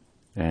came.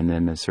 And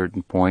then at a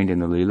certain point in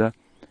the Leela,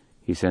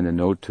 he sent a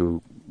note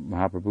to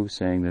Mahaprabhu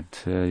saying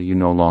that you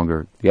no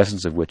longer, the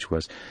essence of which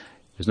was,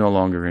 there's no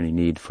longer any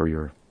need for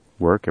your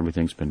work,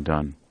 everything's been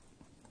done.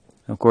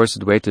 Of course,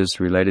 Advaita is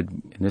related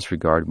in this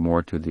regard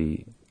more to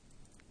the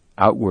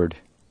outward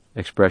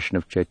expression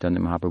of Chaitanya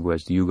Mahaprabhu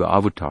as the Yuga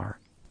Avatar.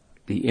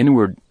 The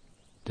inward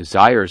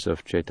desires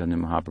of Chaitanya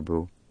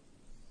Mahaprabhu,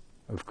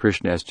 of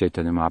Krishna as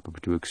Chaitanya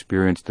Mahaprabhu, to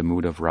experience the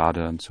mood of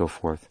Radha and so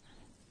forth,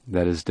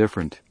 that is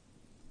different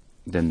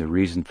than the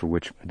reason for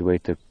which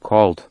Advaita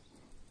called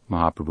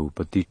Mahaprabhu.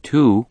 But the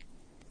two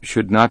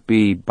should not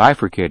be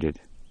bifurcated.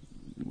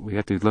 We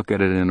have to look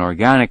at it in an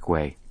organic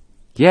way.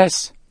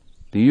 Yes,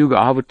 the Yuga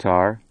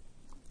Avatar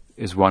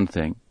is one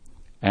thing,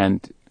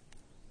 and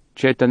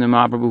Chaitanya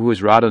Mahaprabhu, who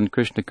is Radha and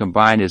Krishna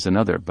combined, is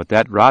another. But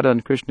that Radha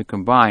and Krishna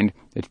combined,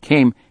 it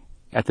came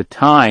at the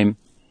time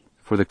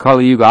for the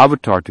Kali Yuga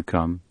Avatar to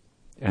come,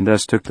 and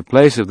thus took the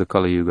place of the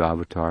Kali Yuga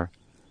Avatar,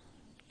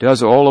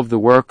 does all of the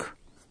work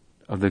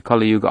of the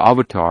Kali Yuga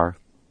Avatar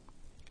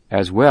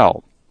as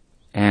well.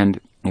 And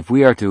if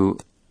we are to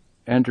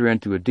enter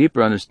into a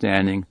deeper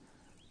understanding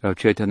of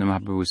Chaitanya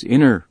Mahaprabhu's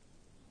inner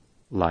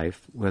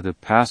life, we have to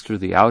pass through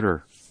the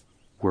outer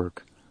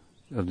work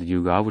of the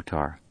Yuga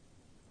Avatar.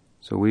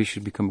 So we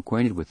should become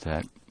acquainted with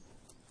that.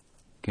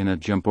 Cannot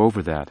jump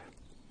over that.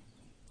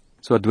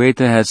 So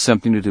Advaita has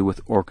something to do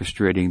with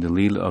orchestrating the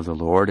Leela of the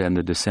Lord and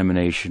the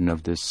dissemination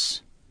of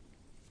this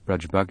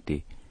Braj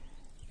Bhakti.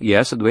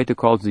 Yes, Advaita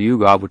calls the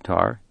Yuga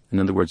Avatar. In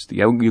other words, the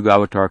Yuga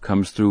Avatar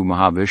comes through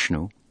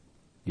Mahavishnu.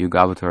 Yuga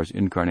Avatar is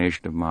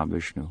incarnation of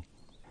Mahavishnu.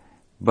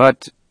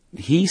 But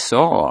he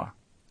saw,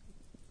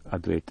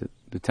 Advaita,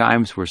 the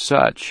times were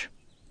such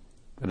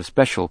that a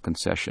special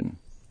concession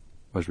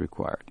was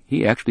required.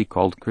 He actually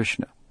called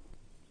Krishna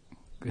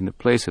in the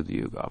place of the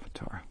Yuga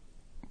Avatar.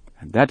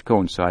 And that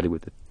coincided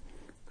with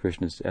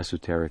Krishna's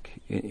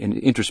esoteric,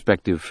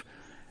 introspective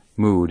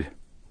mood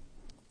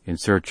in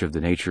search of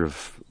the nature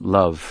of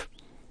love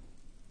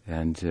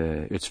and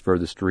its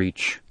furthest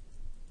reach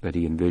that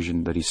he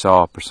envisioned, that he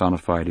saw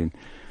personified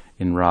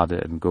in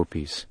Radha and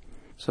Gopis.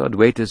 So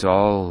Advaita is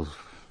all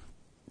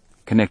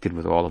connected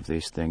with all of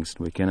these things.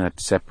 We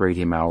cannot separate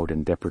him out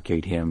and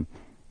deprecate him.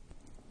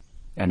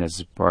 And as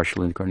a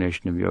partial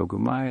incarnation of Yoga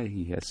Maya,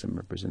 he has some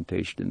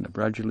representation in the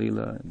Braja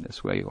Leela. In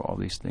this way, all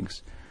these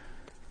things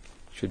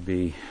should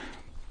be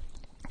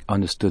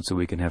understood so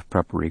we can have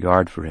proper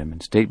regard for him.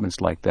 And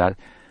statements like that,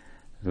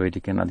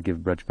 Advaita cannot give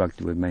Braj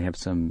Bhakti, but may have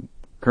some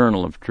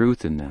kernel of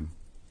truth in them,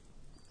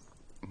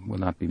 will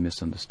not be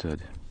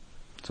misunderstood.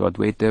 So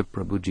Advaita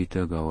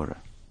Prabhujita Gaura.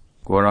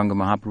 Gauranga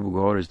Mahaprabhu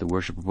Gaur is the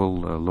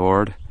worshipable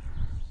Lord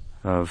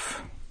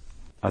of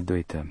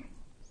Advaita.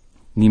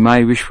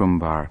 Nimai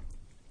Vishwambar.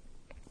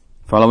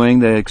 Following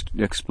the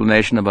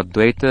explanation of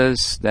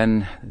Advaitas,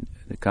 then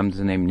comes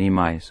the name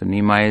Nimai. So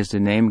Nimai is the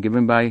name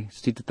given by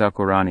Sita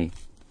Thakurani,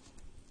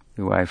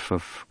 the wife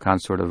of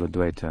consort of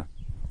Advaita,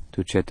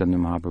 to Chaitanya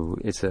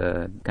Mahaprabhu. It's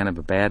a kind of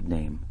a bad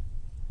name.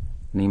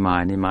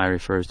 Nimai. Nimai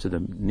refers to the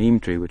neem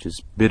tree, which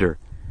is bitter.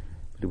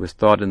 But it was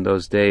thought in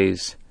those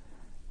days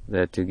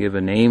that to give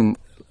a name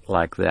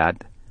like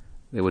that,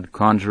 they would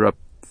conjure up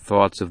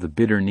thoughts of the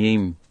bitter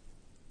neem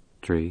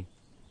tree,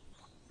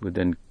 would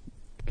then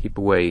keep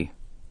away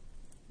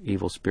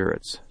evil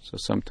spirits. So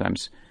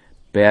sometimes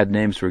bad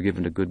names were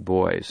given to good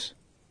boys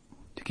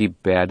to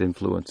keep bad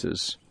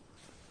influences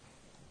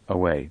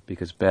away,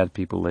 because bad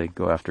people, they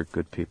go after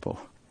good people.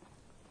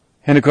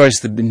 And of course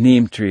the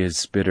neem tree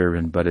is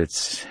bitter, but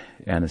it's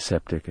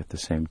antiseptic at the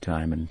same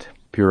time and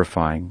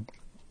purifying.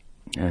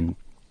 And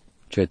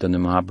Chaitanya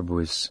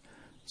Mahaprabhu is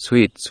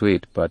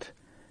sweet, but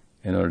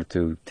in order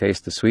to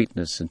taste the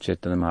sweetness in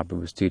Chaitanya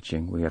Mahaprabhu's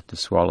teaching, we have to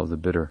swallow the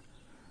bitter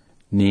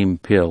neem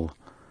pill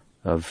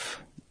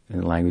of, in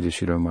the language of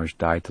Sridhar Maharaj,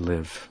 die to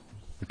live.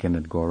 We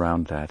cannot go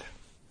around that.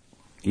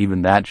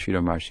 Even that,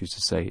 Sridhar Maharaj used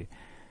to say,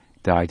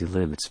 die to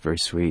live. It's very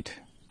sweet,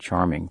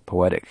 charming,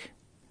 poetic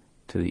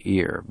to the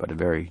ear, but a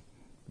very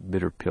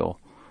bitter pill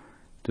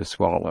to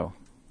swallow.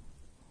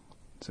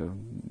 So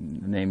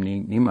the name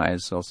Nimai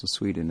is also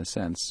sweet in a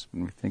sense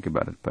when we think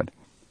about it, but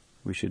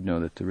we should know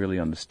that to really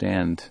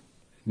understand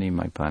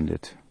Nimai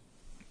Pandit,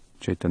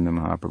 Chaitanya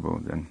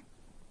Mahaprabhu, then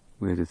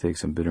we have to take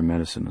some bitter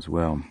medicine as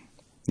well.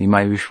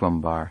 Nimai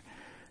Vishwambar.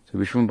 So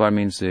Vishwambar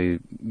means the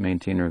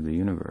maintainer of the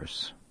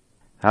universe.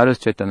 How does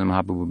Chaitanya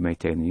Mahaprabhu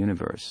maintain the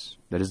universe?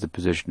 That is the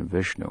position of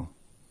Vishnu.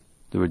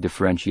 They were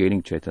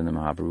differentiating Chaitanya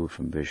Mahaprabhu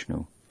from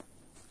Vishnu.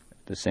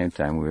 At the same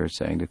time, we were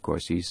saying, of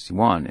course, he's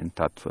one in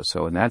Tattva.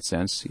 So in that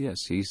sense,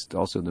 yes, he's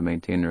also the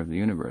maintainer of the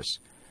universe.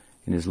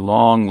 In his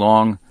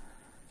long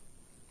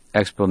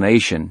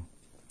explanation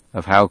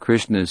of how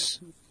Krishna is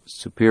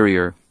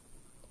superior,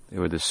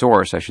 or the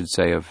source, I should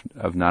say, of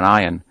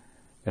Narayan,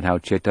 and how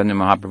Chaitanya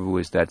Mahaprabhu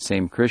is that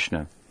same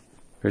Krishna,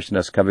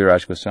 Krishnadas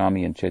Kaviraj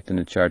Goswami and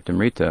Chaitanya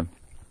Charitamrita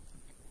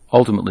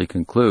ultimately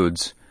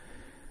concludes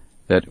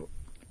that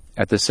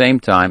at the same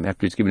time,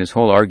 after he's given his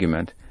whole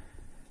argument,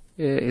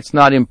 it's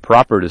not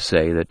improper to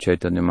say that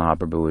Chaitanya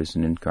Mahaprabhu is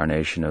an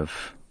incarnation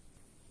of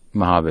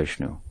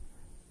Mahavishnu,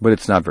 but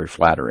it's not very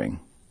flattering.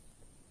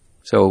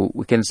 So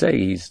we can say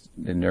he's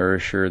the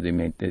nourisher,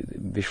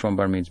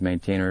 Vishwambar means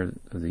maintainer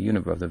of the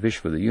universe, of the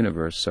Vishwa, the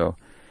universe, so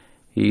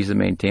he's the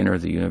maintainer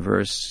of the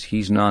universe.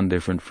 He's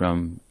non-different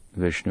from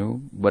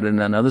Vishnu, but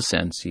in another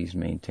sense he's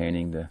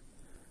maintaining the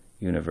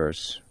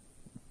universe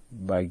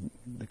by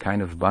the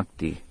kind of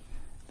bhakti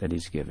that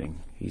he's giving.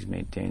 He's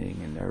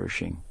maintaining and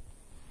nourishing.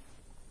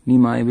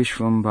 Nimai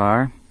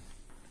Vishwambar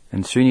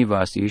and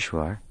Srinivas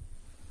Ishwar.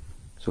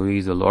 So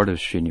he's the Lord of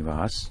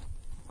Srinivas,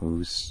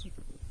 who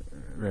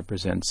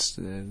represents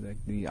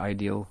the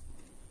ideal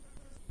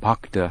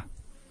bhakta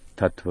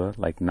tattva,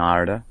 like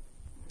Narada,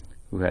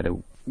 who had a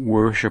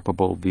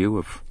worshipable view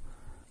of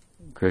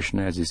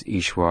Krishna as his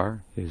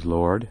Ishwar, his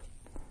Lord.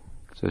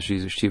 So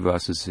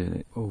Srinivas is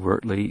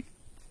overtly,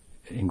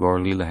 in Gaur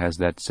Leela, has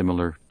that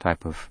similar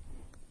type of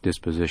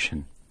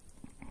disposition.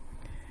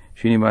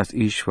 Srinivas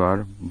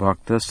Ishwar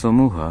Bhakta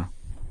Samuha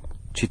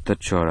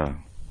Chittachora.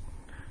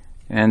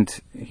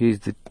 And he's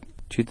the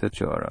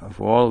Chittachora.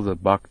 Of all the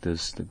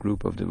bhaktas, the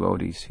group of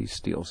devotees, he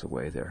steals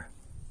away their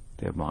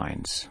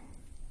minds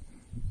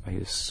by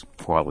his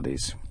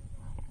qualities.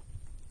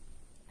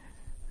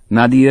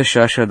 Nadia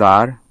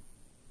Shashadar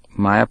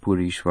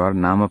Mayapurishwar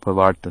Nama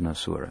Pavartana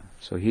Sura.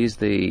 So he's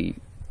the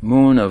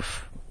moon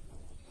of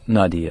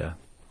Nadia,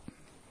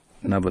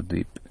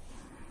 Navadvip,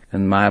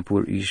 and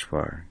Mayapur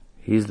Ishwar.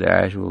 He's the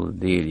actual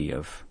deity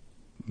of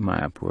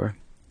Mayapur.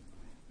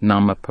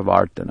 Nama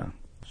Pavartana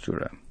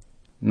Sura.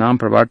 Nam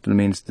Pravartana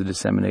means the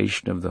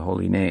dissemination of the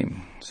holy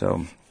name.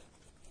 So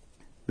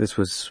this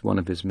was one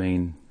of his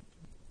main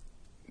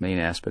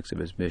aspects of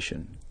his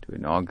mission, to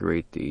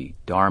inaugurate the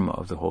Dharma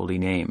of the holy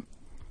name.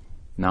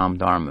 Nam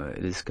Dharma.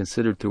 It is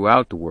considered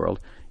throughout the world,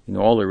 in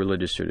all the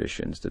religious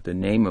traditions, that the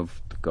name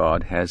of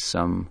God has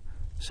some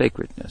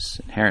sacredness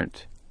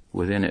inherent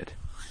within it.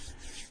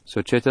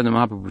 So Chaitanya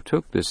Mahaprabhu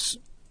took this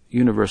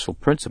universal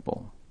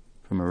principle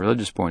from a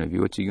religious point of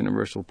view, it's a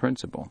universal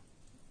principle.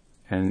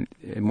 And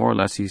more or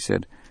less he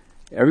said,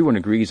 everyone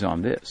agrees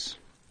on this.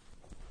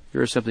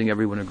 Here's something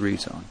everyone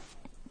agrees on.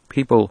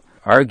 People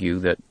argue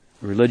that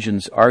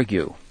religions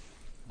argue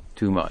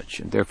too much,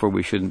 and therefore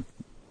we shouldn't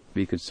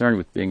be concerned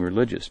with being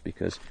religious,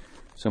 because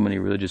so many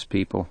religious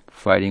people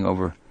fighting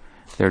over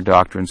their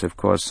doctrines have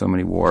caused so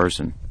many wars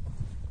and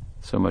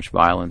so much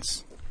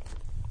violence.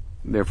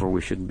 Therefore we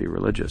shouldn't be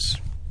religious.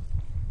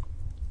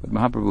 But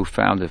Mahaprabhu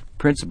found a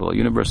principle, a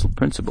universal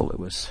principle that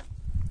was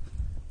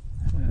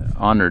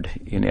honored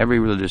in every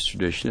religious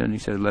tradition, and he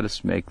said, let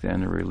us make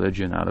then a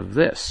religion out of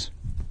this.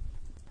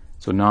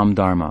 So Nam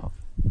Dharma,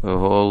 a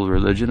whole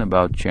religion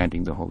about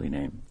chanting the holy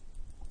name.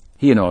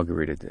 He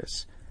inaugurated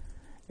this.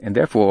 And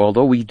therefore,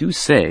 although we do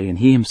say, and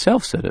he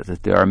himself said it,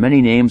 that there are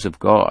many names of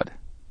God,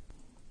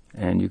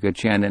 and you could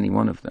chant any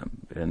one of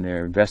them, and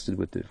they're invested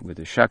with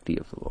the Shakti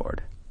of the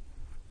Lord,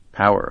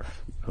 power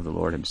of the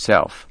Lord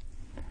himself.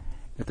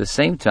 At the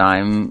same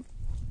time,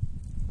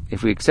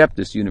 if we accept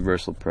this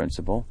universal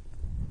principle,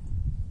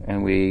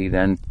 and we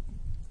then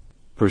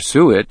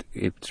pursue it,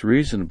 it's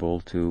reasonable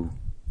to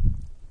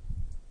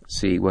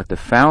see what the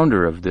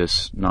founder of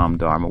this Nam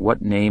Dharma,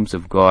 what names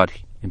of God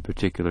in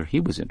particular he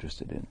was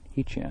interested in.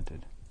 He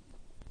chanted.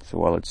 So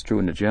while it's true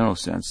in the general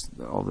sense,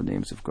 all the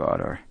names of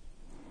God are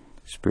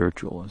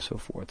spiritual and so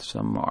forth,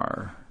 some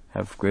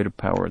have greater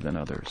power than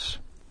others.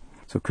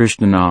 So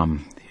Krishna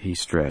Nam, he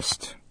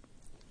stressed.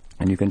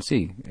 And you can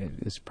see,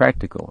 it's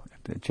practical.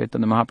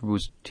 Chaitanya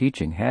Mahaprabhu's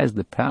teaching has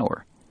the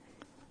power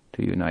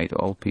to unite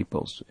all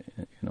peoples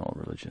in all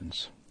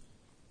religions.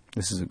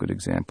 This is a good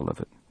example of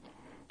it.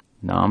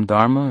 Nam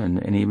Dharma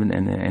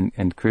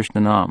and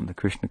Krishna Nam, the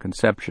Krishna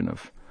conception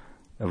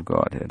of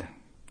Godhead.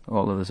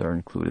 All of us are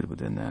included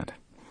within that.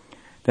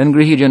 Then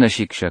Grihijana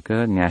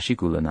Shikshaka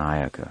Nyashikula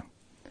Nayaka.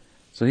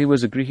 So he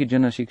was a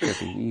Grihijana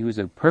Shikshaka. He was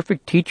a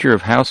perfect teacher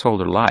of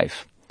householder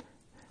life.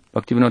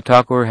 Bhaktivinoda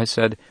Thakur has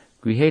said,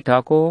 Grihe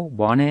Tako,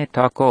 Bane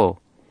Tako,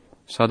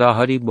 Sada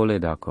Hari Bole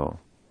Dako.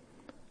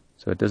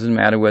 So it doesn't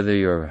matter whether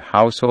you're a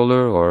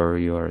householder or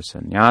you're a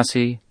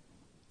sannyasi.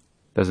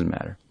 Doesn't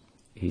matter.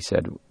 He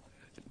said,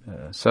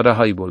 Sada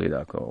Hari Bole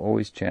Dako.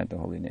 Always chant the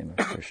holy name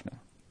of Krishna.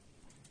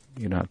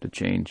 You don't have to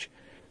change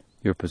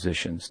your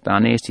positions.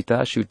 Tane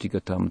stita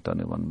shutigatam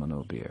tanevan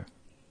manobir.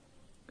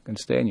 You can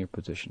stay in your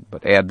position,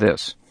 but add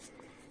this.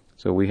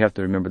 So we have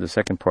to remember the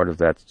second part of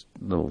that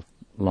little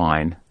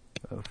line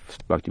of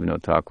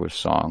Bhaktivinoda Thakur's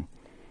song,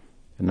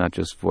 and not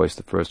just voice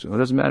the first one. It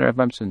doesn't matter if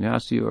I'm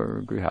sannyasi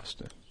or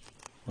grihasta.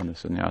 When the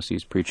sannyasi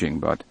is preaching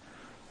about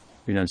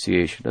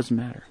renunciation, it doesn't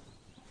matter.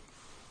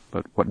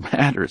 But what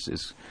matters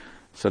is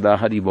Sada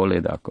Hari Bole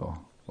Dako.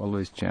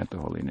 Always chant the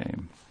holy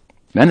name.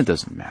 Then it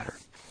doesn't matter.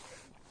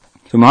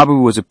 So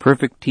Mahaprabhu was a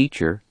perfect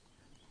teacher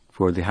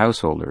for the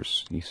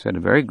householders. He set a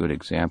very good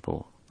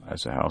example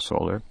as a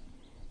householder,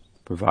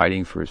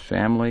 providing for his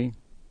family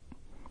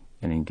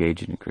and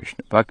engaging in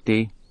Krishna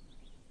Bhakti,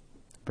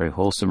 very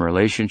wholesome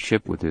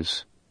relationship with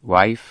his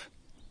wife.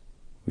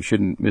 We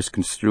shouldn't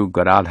misconstrue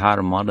Gadadhar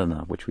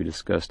Madana, which we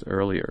discussed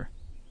earlier,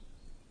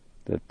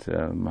 that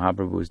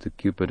Mahaprabhu is the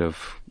Cupid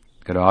of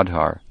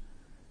Gadadhar,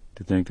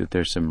 to think that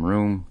there's some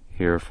room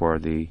here for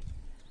the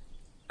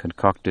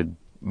concocted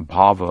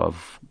bhava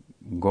of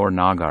Gaur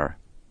Nagar.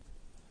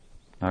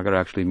 Nagar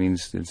actually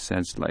means, in a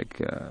sense, like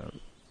a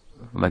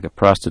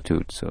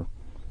prostitute. So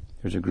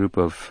there's a group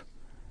of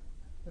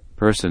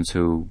persons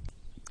who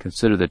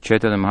consider that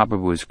Chaitanya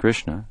Mahaprabhu is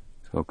Krishna.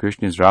 So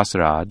Krishna is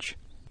Rasaraj,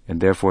 and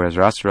therefore as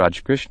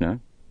Rasaraj Krishna,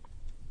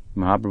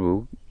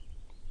 Mahaprabhu,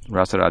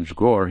 Rasaraj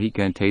Gaur, he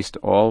can taste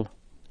all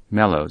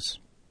mellows.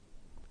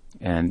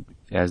 And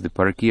as the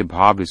Parakiya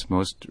Bhav is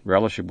most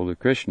relishable to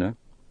Krishna,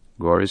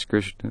 Gaur is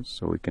Krishna,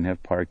 so we can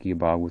have Parakiya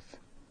Bhav with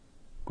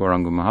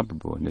Gauranga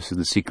Mahaprabhu. And this is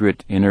the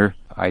secret inner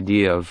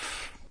idea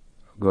of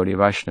Gaudiya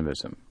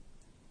Vaishnavism.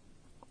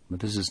 But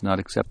this is not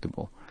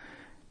acceptable.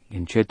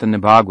 In Chaitanya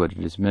Bhagavad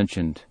it is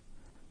mentioned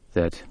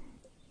that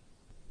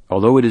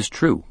although it is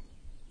true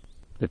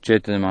that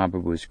Chaitanya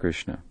Mahaprabhu is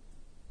Krishna,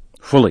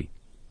 fully,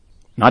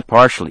 not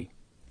partially,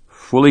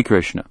 fully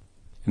Krishna,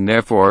 and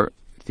therefore,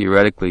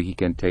 theoretically, he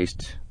can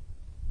taste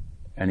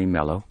any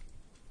mellow,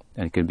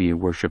 and can be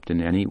worshipped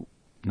in any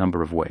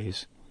number of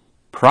ways.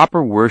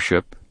 Proper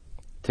worship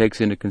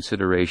takes into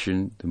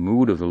consideration the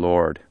mood of the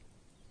Lord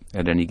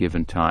at any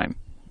given time.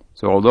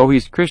 So although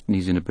he's Krishna,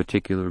 he's in a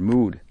particular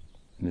mood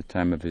in the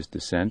time of his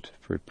descent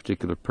for a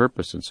particular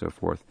purpose and so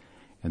forth,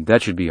 and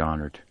that should be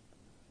honored.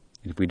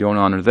 If we don't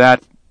honor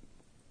that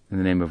in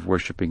the name of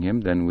worshipping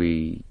him, then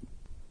we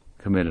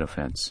commit an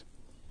offense.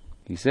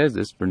 He says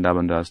this,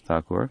 Vrindavan Das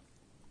Thakur,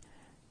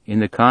 in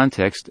the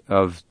context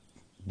of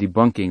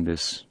debunking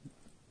this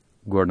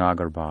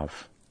Gaur-Nagar Bhav.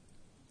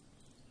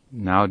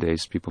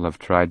 Nowadays, people have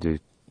tried to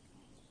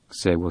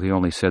say, well, he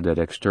only said that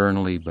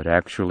externally, but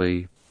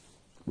actually,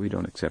 we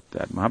don't accept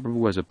that. Mahaprabhu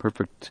was a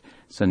perfect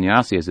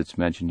sannyasi, as it's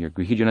mentioned here.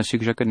 Grihijana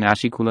Shikshaka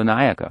Nashikula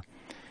Nayaka.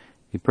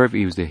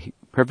 He was the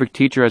perfect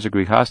teacher as a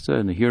grihasta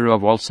and the hero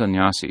of all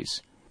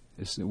sannyasis.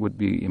 It would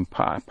be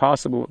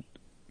impossible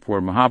for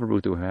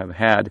Mahaprabhu to have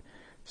had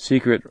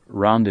secret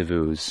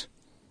rendezvous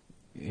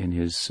in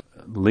his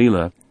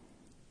Leela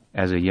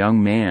as a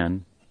young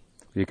man.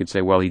 You could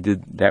say, well,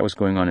 that was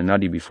going on in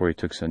Nadi before he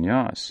took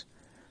sannyas.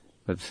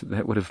 But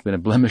that would have been a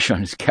blemish on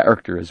his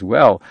character as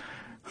well.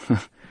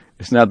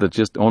 It's not that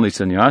just only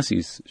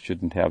sannyasis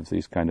shouldn't have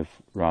these kind of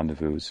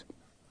rendezvous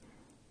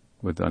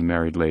with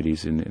unmarried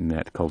ladies in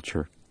that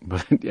culture,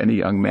 but any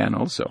young man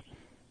also.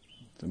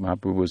 So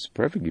Mahaprabhu was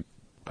perfect. He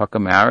puck a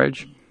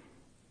marriage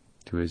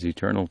to his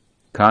eternal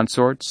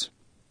consorts.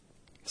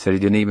 He said he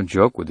didn't even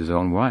joke with his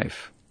own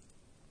wife.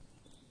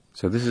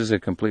 So this is a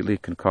completely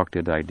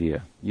concocted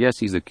idea. Yes,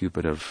 he's the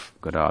Cupid of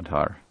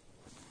Gadadhar.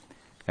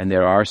 And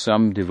there are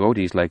some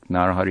devotees like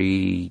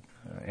Narhari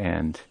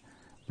and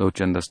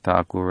Lochandas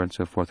Thakur and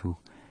so forth who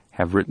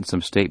have written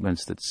some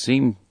statements that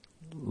seem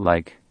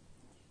like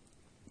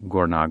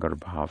Gauranagar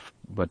Bhav,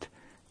 but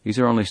these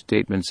are only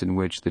statements in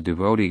which the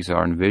devotees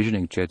are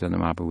envisioning Chaitanya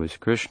Mahaprabhu as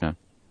Krishna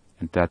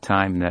at that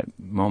time, in that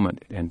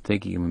moment, and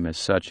thinking of him as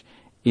such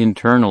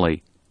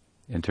internally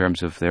in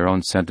terms of their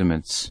own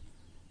sentiments,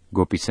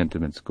 Gopi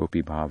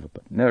Bhava,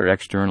 but never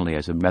externally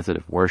as a method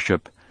of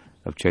worship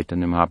of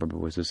Chaitanya Mahaprabhu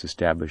was this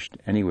established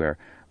anywhere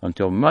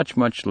until much,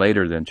 much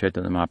later than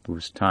Chaitanya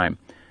Mahaprabhu's time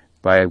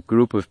by a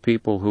group of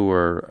people who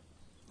were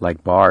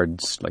like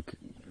bards, like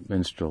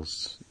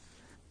minstrels.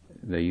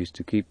 They used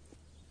to keep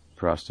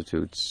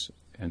prostitutes,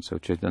 and so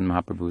Chaitanya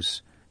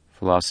Mahaprabhu's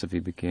theology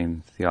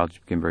became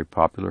very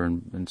popular,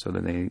 and so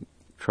then they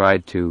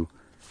tried to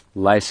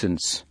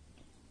license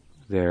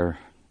their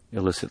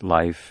illicit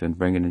life and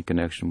bring it in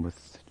connection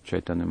with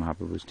Chaitanya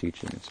Mahaprabhu's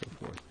teaching and so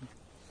forth.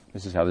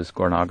 This is how this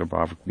Gauranagar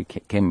Bhava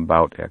came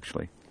about,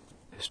 actually,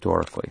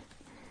 historically.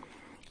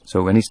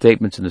 So any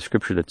statements in the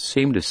scripture that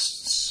seem to,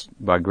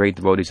 by great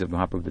devotees of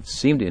Mahaprabhu, that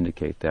seem to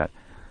indicate that,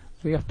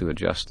 we have to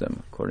adjust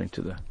them according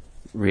to the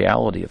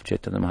reality of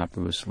Chaitanya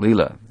Mahaprabhu's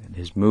Leela, and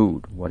his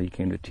mood, what he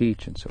came to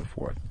teach, and so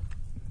forth.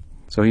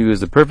 So he was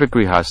the perfect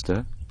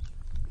Grihastha,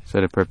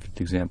 set a perfect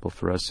example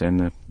for us, and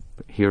the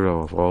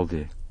hero of all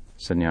the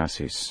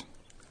sannyasis.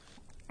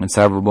 And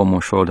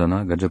Sarvabhauma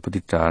Shodhana,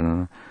 Gajapati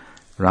Tarana,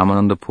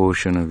 Ramananda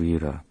Poshana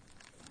Vira.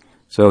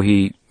 So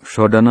he,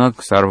 Shodhana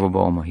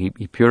Sarvabhauma,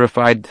 he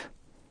purified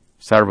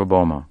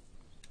Sarvabhauma.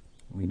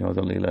 We know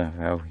the Leela,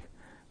 how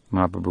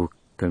Mahaprabhu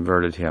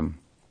converted him.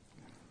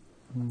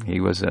 He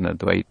was an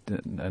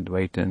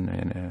Advaitin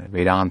and a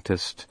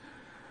Vedantist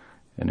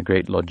and a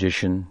great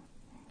logician,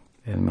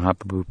 and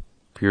Mahaprabhu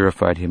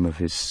purified him of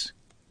his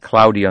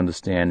cloudy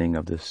understanding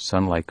of the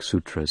sun-like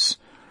sutras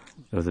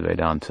of the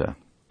Vedanta.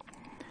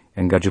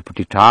 And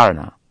Gajapati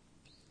Tarana.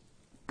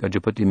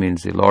 Gajapati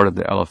means the Lord of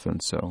the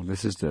Elephants, so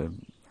this is the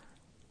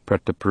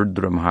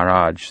Prataprudra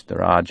Maharaj, the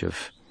Raj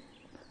of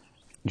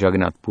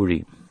Jagannath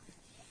Puri,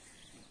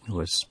 who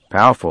was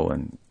powerful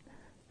and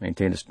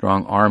maintained a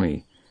strong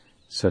army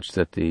such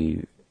that the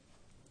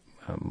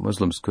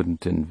Muslims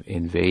couldn't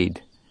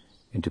invade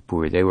into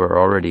Puri. They were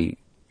already,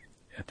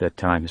 at that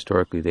time,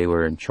 historically, they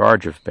were in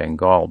charge of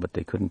Bengal, but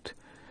they couldn't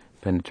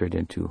penetrate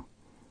into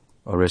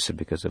Orissa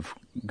because of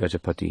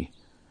Gajapati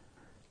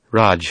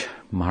Raj,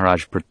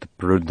 Maharaj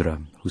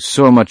Prataprudra, who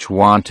so much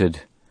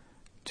wanted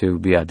to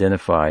be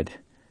identified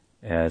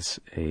as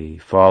a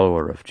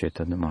follower of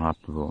Chaitanya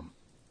Mahaprabhu.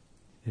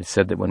 It's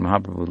said that when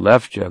Mahaprabhu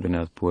left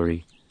Jagannath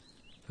Puri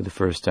for the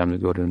first time to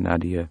go to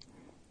Nadia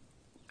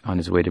on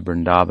his way to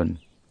Vrindavan,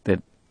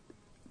 that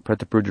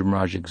Prataprudra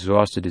Maharaj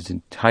exhausted his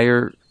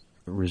entire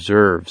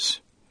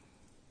reserves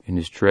in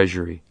his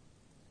treasury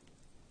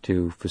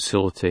to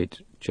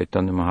facilitate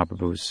Chaitanya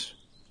Mahaprabhu's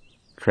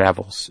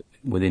travels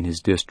within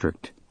his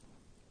district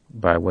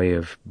by way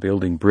of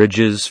building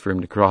bridges for him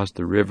to cross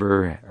the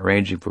river,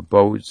 arranging for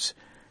boats,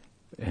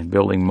 and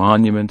building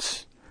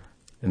monuments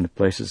in the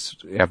places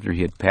after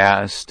he had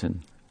passed,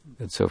 and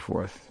so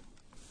forth.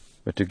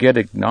 But to get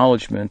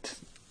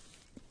acknowledgement,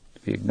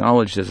 to be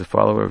acknowledged as a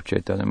follower of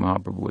Chaitanya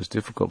Mahaprabhu was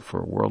difficult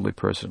for a worldly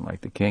person like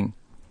the king.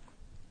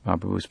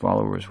 Mahaprabhu's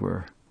followers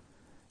were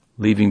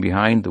leaving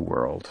behind the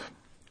world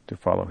to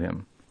follow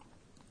him.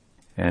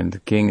 And the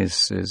king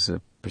is a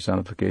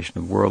personification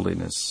of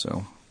worldliness,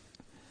 so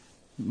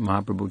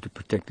Mahaprabhu, to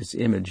protect his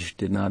image,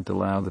 did not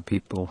allow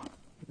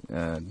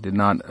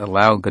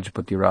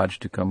Gajapati Raj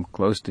to come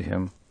close to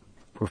him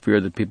for fear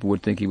that people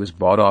would think he was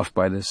bought off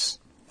by this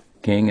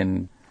king,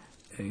 and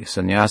a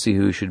sannyasi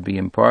who should be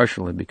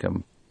impartial had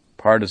become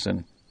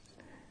partisan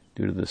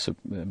due to the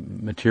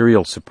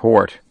material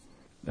support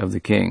of the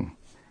king.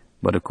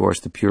 But of course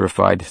the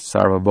purified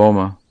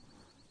Sarvabhauma,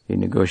 he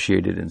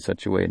negotiated in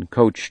such a way and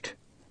coached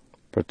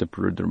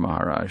Prataprudra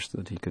Maharaj so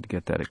that he could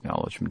get that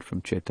acknowledgement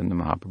from Chaitanya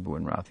Mahaprabhu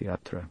in Rath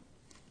Yatra.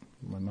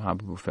 When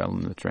Mahaprabhu fell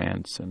in the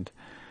trance and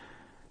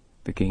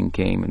the king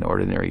came in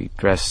ordinary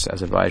dress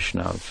as a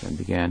Vaishnav and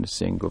began to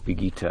sing Gopi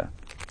Gita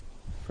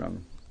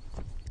from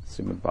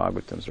Srimad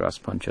Bhagavatam's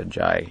Raspancha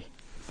Jai.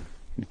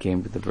 It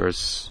came to the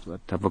verse,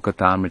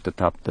 Tapakatamrita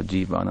tapta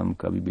jivanam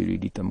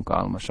kabibiriditam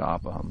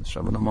kalmashapaham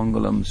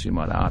sravanamangalam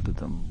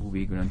srimadatatam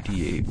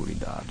bhuvigunantiye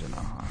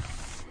buridajanaha.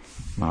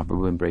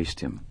 Mahaprabhu embraced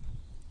him.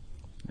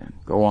 And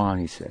go on,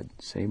 he said,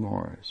 say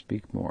more,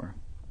 speak more.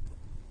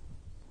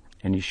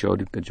 And he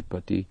showed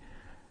Gajapati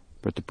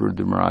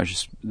Prataprudha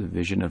Maharaj the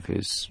vision of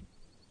his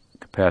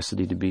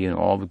capacity to be in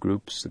all the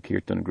groups, the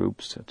kirtan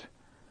groups at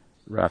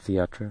Rath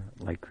Yatra,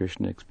 like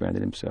Krishna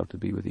expanded himself to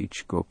be with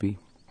each gopi.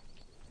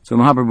 So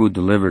Mahaprabhu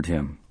delivered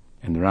him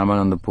in the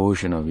Ramananda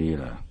portion of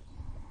Veera.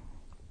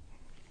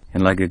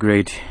 And like a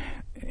great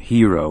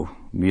hero,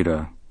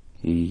 Veera,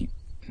 he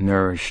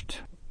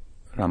nourished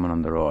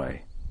Ramananda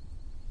Roy.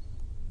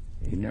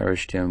 He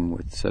nourished him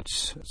with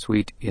such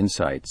sweet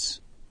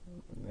insights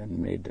and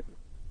made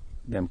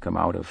them come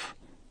out of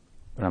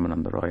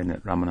Ramananda Roy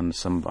and Ramananda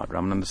Samvad.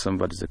 Ramananda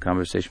Samvad is a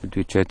conversation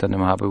between Chaitanya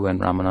Mahaprabhu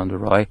and Ramananda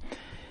Roy,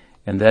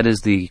 and that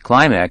is the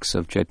climax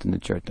of Chaitanya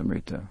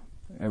Charitamrita.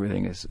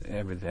 Everything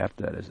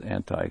after that is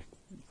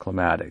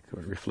anticlimactic,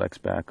 or reflects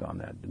back on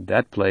that. In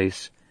that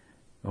place,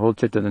 the whole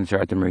Chaitanya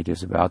Charitamrita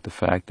is about the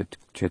fact that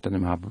Chaitanya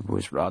Mahaprabhu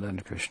is Radha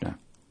and Krishna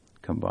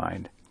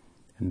combined.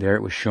 And there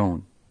it was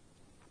shown.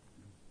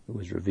 It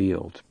was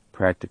revealed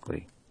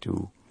practically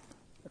to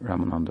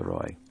Ramananda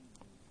Roy.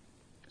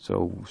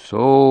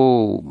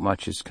 So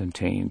much is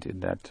contained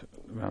in that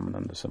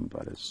Ramananda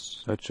Samvad.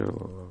 It's such a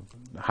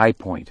high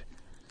point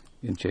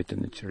in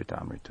Chaitanya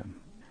Charitamrita.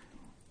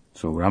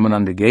 So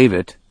Ramananda gave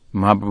it.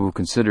 Mahaprabhu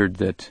considered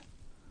that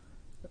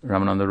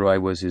Ramananda Roy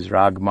was his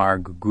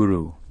Ragmarg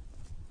Guru.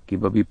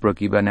 Kiba Vipra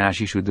Kiba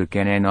Nashi Shudra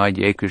Kene Nai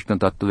Jai Krishna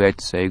Tattvaita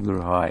Say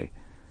Guru Hai.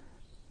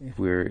 If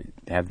we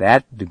have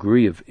that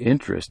degree of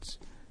interest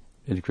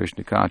in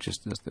Krishna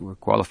consciousness that we're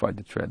qualified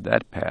to tread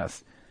that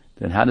path,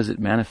 then how does it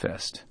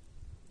manifest?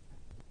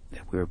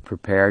 That we're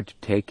prepared to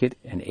take it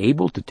and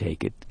able to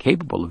take it,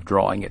 capable of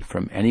drawing it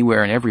from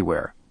anywhere and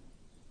everywhere.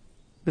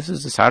 This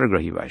is the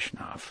Saragrahi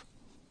Vaishnav.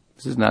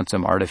 This is not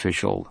some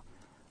artificial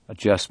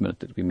adjustment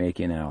that we make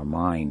in our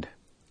mind.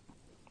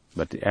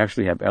 But to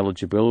actually have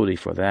eligibility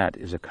for that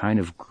is a kind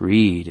of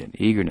greed and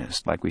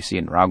eagerness, like we see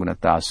in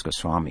Raghunath Das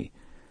Goswami,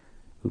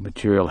 who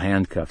material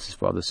handcuffs, his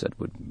father said,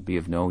 would be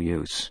of no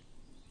use.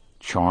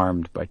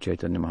 Charmed by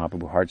Chaitanya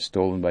Mahaprabhu, heart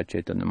stolen by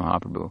Chaitanya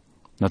Mahaprabhu.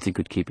 Nothing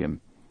could keep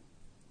him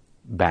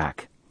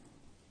back.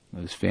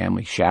 His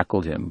family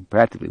shackled him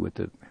practically with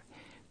the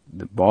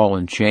ball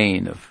and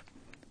chain of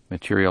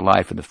material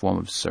life in the form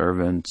of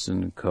servants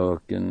and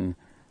cook and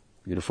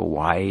beautiful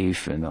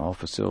wife and all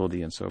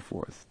facility and so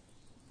forth.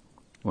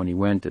 When he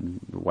went and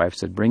the wife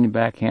said, bring him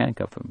back,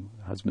 handcuff him.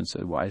 The husband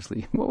said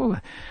wisely,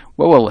 what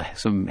will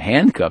some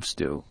handcuffs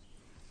do?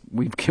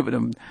 We've given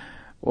him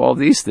all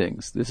these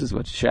things. This is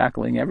what's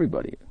shackling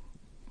everybody.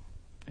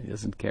 He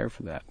doesn't care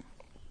for that.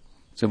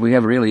 So if we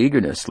have real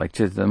eagerness, like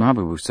Chaitanya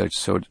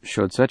Mahaprabhu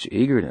showed such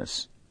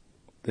eagerness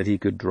that he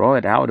could draw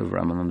it out of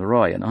Ramananda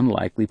Roy, an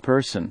unlikely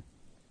person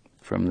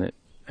from the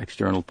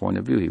external point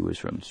of view. He was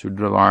from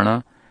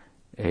Sudravarna,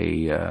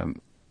 a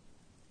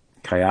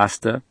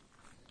Kayasta.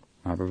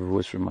 Mahaprabhu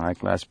was from a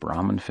high-class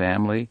Brahmin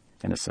family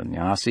and a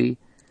sannyasi.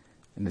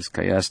 In this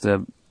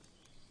Kayasta,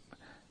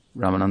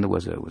 Ramananda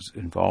was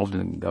involved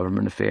in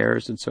government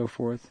affairs and so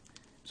forth.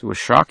 So it was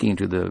shocking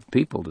to the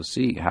people to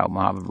see how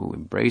Mahaprabhu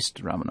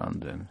embraced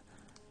Ramananda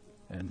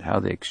and how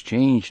they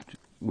exchanged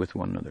with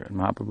one another. And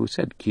Mahaprabhu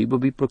said, Kiba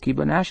Vipra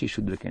Kiba Nashi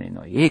Shudra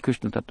Kenino Ye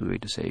Krishna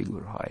Tattvaita Say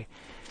Guru Hai.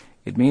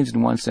 It means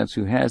in one sense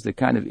who has the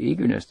kind of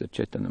eagerness that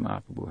Chaitanya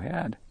Mahaprabhu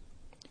had.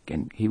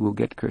 And he will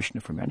get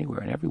Krishna from anywhere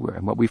and everywhere.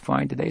 And what we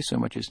find today so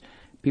much is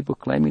people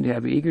claiming to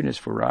have eagerness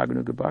for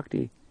Raganuga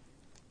Bhakti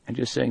and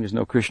just saying there's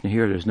no Krishna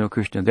here, there's no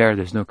Krishna there,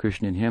 there's no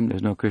Krishna in him,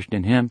 there's no Krishna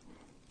in him.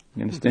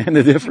 You understand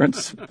the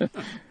difference?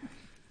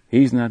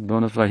 He's not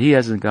bona fide. He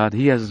hasn't got,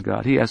 he hasn't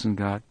got, he hasn't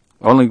got.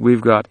 Only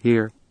we've got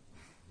here.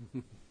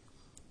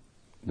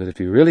 But if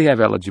you really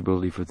have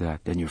eligibility for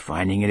that, then you're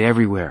finding it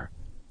everywhere.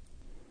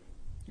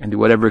 And to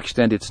whatever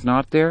extent it's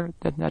not there,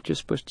 then that's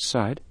just pushed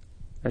aside.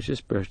 That's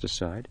just pushed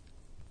aside.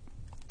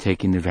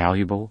 Taking the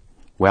valuable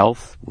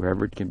wealth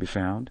wherever it can be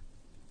found.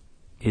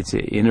 It's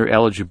an inner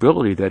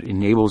eligibility that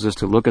enables us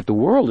to look at the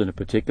world in a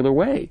particular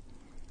way.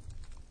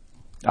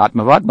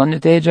 Atmavat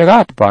manyate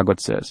jagat, Bhagavad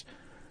says.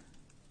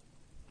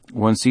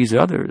 One sees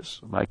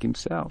others like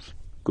himself.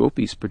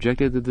 Gopis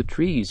projected that the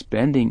trees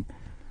bending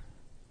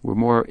were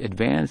more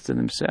advanced than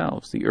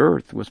themselves. The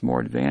earth was more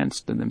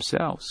advanced than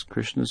themselves.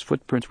 Krishna's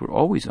footprints were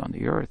always on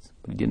the earth,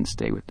 but he didn't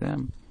stay with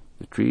them.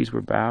 The trees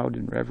were bowed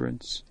in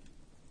reverence.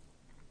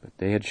 But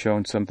they had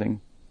shown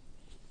something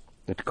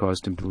that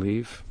caused him to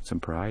leave, some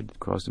pride that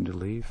caused him to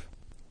leave.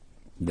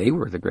 They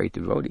were the great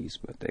devotees,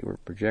 but they were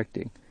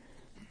projecting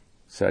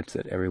such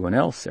that everyone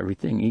else,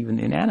 everything, even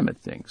inanimate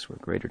things, were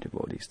greater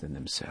devotees than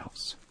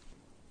themselves.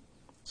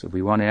 So if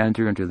we want to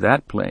enter into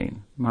that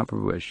plane,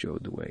 Mahaprabhu has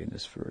showed the way in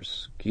this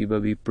verse.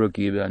 Kiba vipra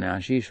kiba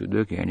nashi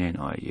sudra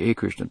kene ye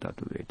Krishna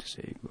tattvaita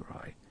say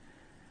gurai.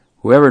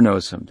 Whoever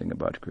knows something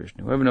about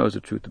Krishna, whoever knows the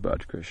truth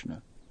about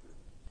Krishna,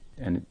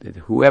 and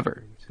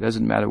whoever, it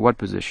doesn't matter what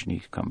position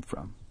he's come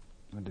from,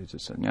 whether it's a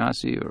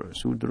sannyasi or a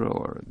Sudra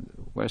or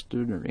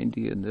Western or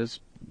Indian, this,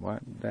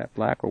 that,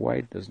 black or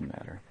white, doesn't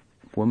matter.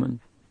 Woman,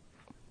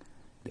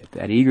 if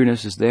that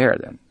eagerness is there,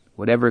 then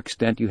whatever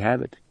extent you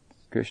have it,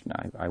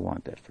 Krishna, I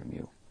want that from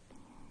you.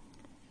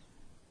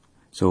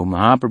 So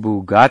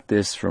Mahaprabhu got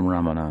this from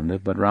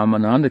Ramananda, but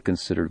Ramananda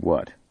considered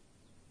what?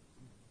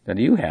 That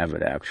you have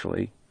it,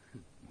 actually.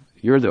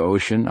 You're the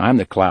ocean, I'm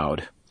the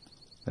cloud.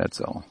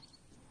 That's all.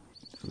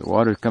 So the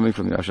water is coming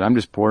from the ocean, I'm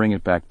just pouring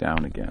it back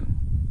down again.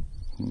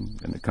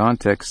 In the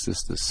context,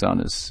 the sun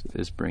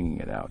is bringing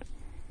it out.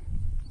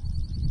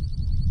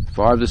 The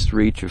farthest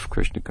reach of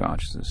Krishna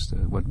consciousness,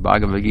 what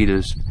Bhagavad Gita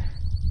is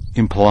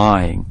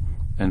implying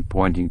and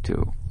pointing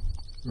to,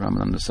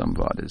 Ramananda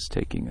Samvad is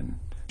taking and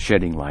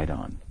shedding light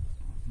on.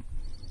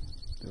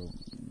 So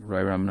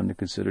Rai Ramananda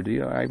considered,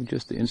 I'm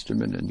just the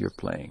instrument and you're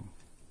playing.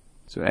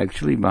 So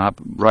actually, Rai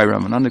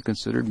Ramananda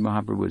considered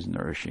Mahaprabhu was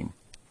nourishing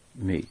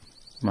me.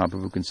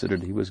 Mahaprabhu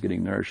considered he was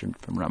getting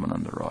nourishment from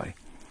Ramananda Roy.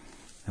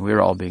 And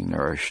we're all being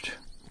nourished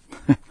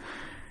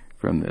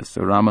from this.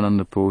 So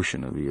Ramananda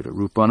Poshana Vira,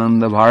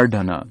 Rupananda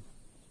Vardhana.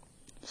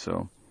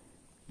 So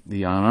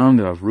the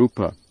Ananda of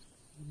Rupa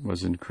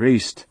was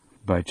increased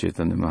by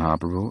Chaitanya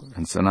Mahaprabhu,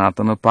 and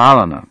Sanatana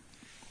Palana.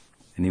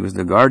 And he was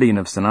the guardian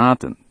of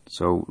Sanatan.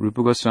 So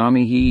Rupa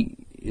Goswami, he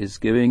is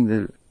giving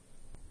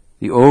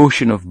the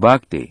ocean of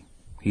bhakti.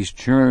 He's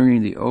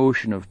churning the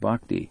ocean of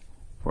bhakti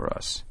for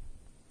us.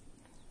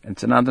 And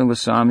Sanatana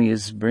Goswami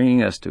is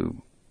bringing us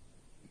to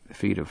the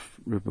feet of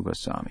Rupa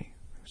Goswami.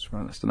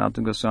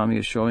 Sanatana Goswami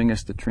is showing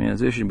us the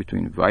transition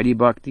between Vaidhi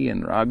Bhakti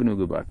and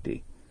Raganuga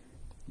Bhakti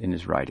in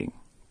his writing.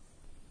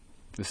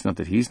 It's not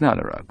that he's not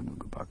a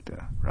Raganuga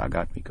Bhakta,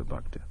 Ragatmika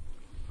Bhakta.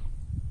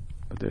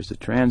 But there's a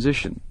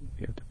transition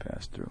you have to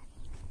pass through.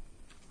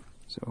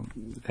 So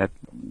that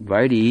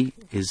Vaidhi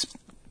is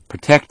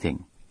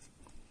protecting.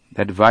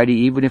 That Vaidhi,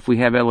 even if we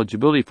have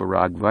eligibility for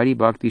Rag, Vaidhi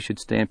Bhakti should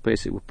stay in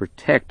place. It will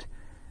protect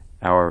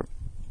our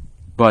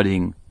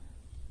budding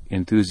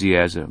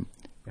enthusiasm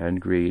and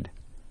greed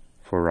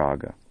for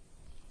Raga.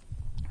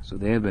 So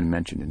they have been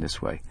mentioned in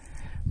this way.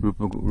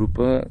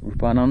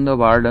 Rupananda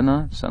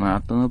Vardhana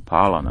Sanatana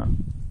Palana.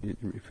 It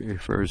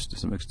refers to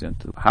some extent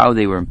to how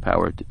they were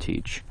empowered to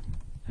teach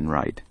and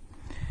write.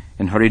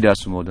 And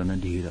Haridas Modana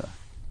Dhira.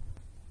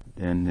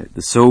 And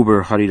the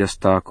sober Haridas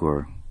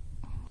Thakur,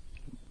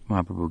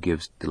 Mahaprabhu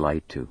gives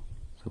delight to.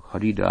 So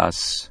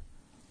Haridas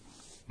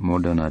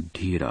Modana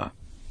Dhira.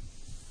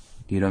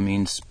 Dhira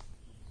means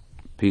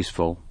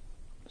peaceful,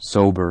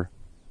 sober.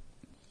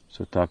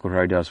 So Thakur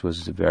Haridas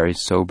was a very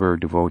sober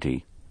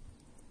devotee.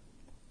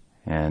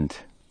 And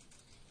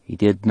he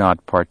did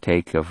not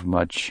partake of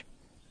much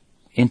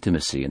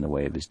intimacy in the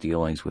way of his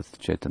dealings with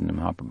Chaitanya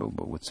Mahaprabhu,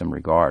 but with some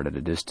regard at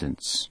a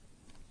distance,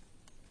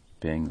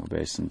 paying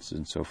obeisance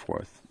and so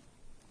forth.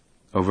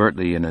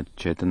 Overtly in a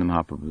Chaitanya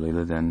Mahaprabhu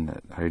Leela, then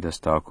Haridas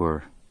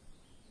Thakur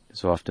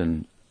is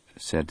often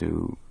said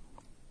to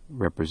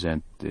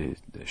represent the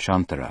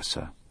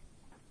Shantarasa.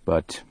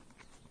 But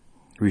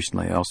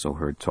recently I also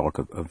heard talk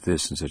of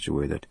this in such a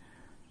way that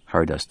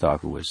Haridas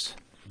Thakur was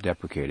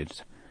deprecated.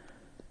 It's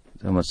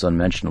almost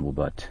unmentionable,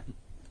 but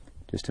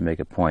just to make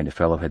a point, a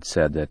fellow had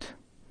said that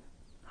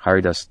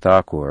Haridas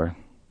Thakur,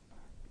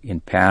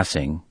 in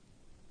passing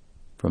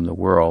from the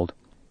world,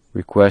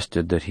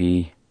 requested that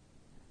he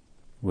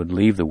would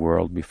leave the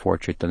world before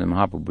Chaitanya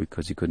Mahaprabhu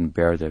because he couldn't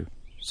bear the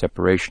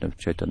separation of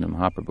Chaitanya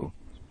Mahaprabhu.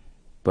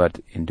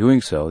 But in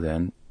doing so,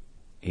 then,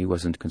 he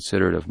wasn't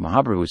considerate of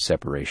Mahaprabhu's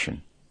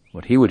separation,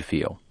 what he would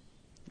feel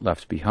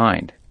left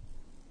behind.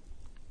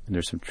 And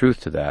there's some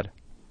truth to that.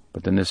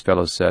 But then this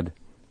fellow said,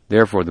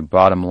 therefore the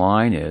bottom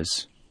line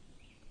is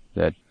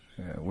that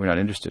we're not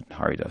interested in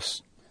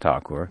Haridas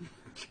Thakur.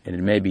 And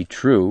it may be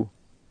true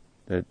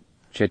that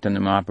Chaitanya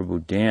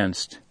Mahaprabhu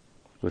danced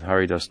with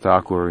Haridas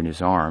Thakur in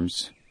his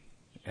arms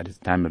at the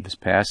time of his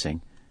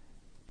passing,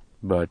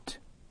 but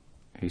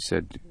he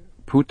said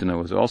Putana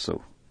was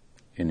also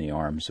in the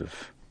arms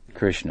of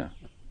Krishna.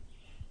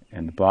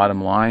 And the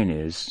bottom line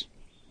is,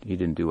 he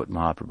didn't do what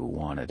Mahaprabhu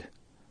wanted.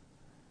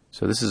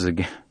 So this is a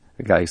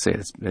guy who say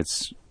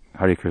it's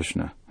Hare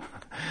Krishna.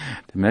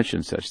 To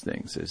mention such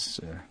things is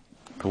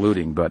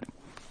polluting, but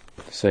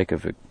for the sake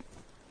of it,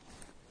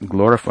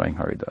 glorifying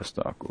Haridas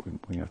Thakur,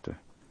 we have to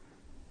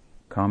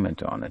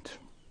comment on it.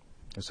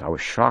 Because I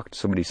was shocked.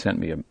 Somebody sent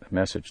me a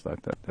message like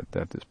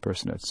that this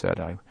person had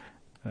said.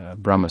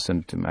 Brahma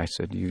sent it to me. I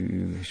said,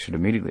 you should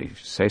immediately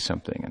say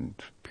something and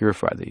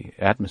purify the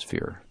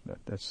atmosphere.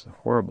 That's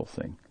a horrible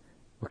thing.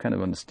 What kind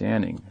of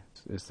understanding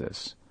is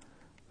this?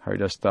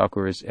 Haridas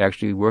Thakur is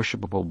actually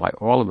worshipable by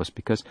all of us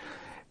because,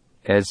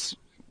 as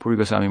Puri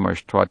Goswami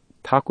Maharaj taught,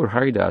 Thakur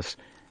Haridas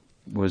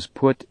was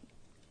put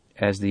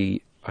as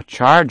the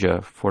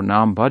acharya for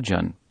Nam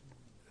Bhajan,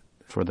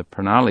 for the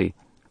pranali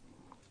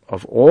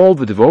of all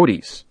the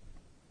devotees.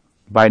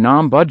 By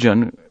Nam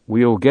Bhajan,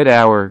 we will get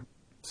our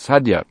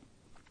sadhya,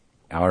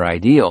 our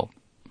ideal,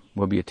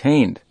 will be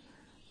attained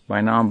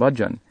by Nam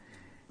Bhajan.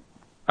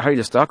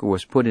 Haridas Thakur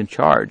was put in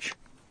charge.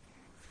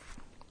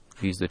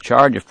 He's the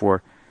charge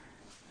for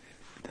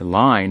the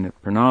line, the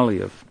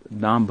pranali of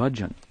Nam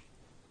Bhajan.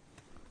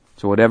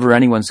 So whatever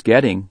anyone's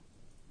getting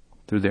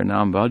through their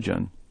Nam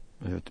Bhajan,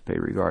 we have to pay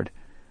regard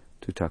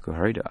to Thakur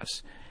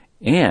Haridas.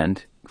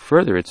 And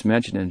further, it's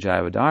mentioned in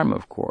Jayavadharma,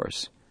 of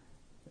course,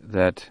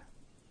 that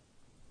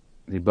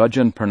the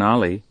Bhajan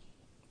Pranali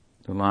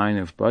the line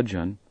of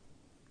bhajan,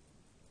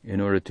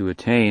 in order to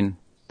attain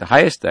the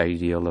highest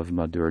ideal of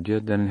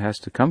madhurya, then it has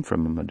to come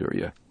from a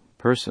madhurya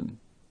person.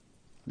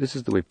 This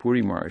is the way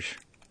Puri Maharaj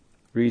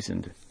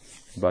reasoned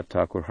about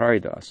Thakur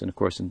Haridas. And of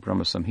course in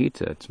Brahma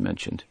Samhita it's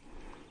mentioned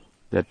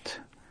that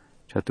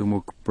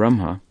Chaturmukh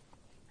Brahma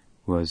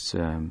was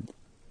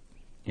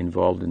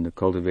involved in the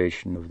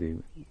cultivation of the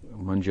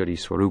Manjari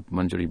Swarup,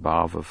 Manjari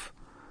Bhav of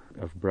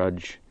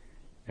Braj,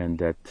 and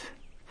that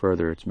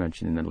further it's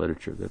mentioned in the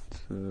literature that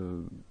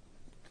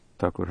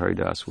Thakur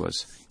Haridas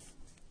was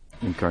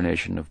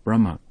incarnation of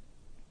Brahma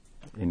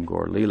in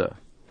Gaur Leela.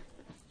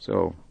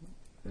 So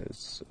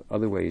there's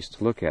other ways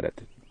to look at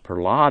it.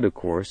 Prahlad, of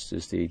course,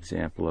 is the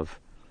example of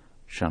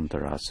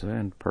Shantarasa,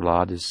 and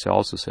Prahlad is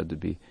also said to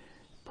be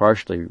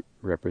partially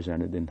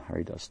represented in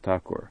Haridas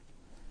Thakur.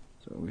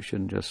 So we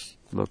shouldn't just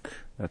look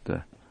at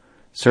the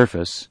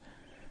surface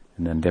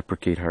and then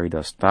deprecate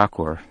Haridas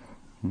Thakur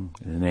in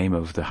the name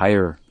of the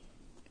higher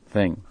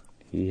thing.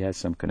 He has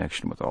some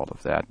connection with all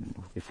of that.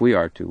 If we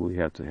are to, we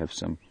have to have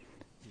some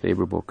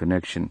favorable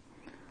connection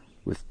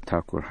with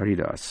Thakur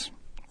Haridas.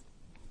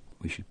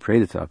 We should pray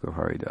to Thakur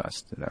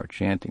Haridas that our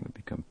chanting would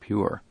become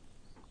pure.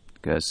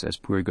 Because, as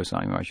Puri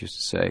Goswami Maharaj used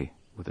to say,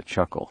 with a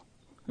chuckle,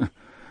 that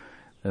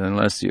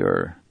unless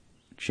your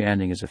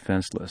chanting is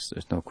offenseless,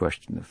 there's no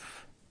question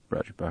of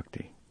Braj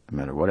Bhakti, no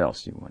matter what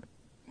else you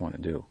want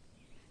to do.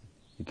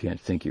 You can't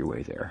think your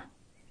way there.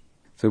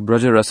 So,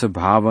 Braja Rasa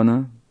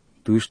Bhavana,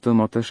 Dushta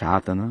Mata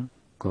Shatana,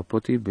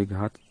 Kapati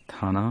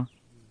Bighathana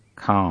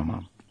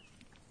Kama.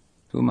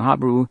 So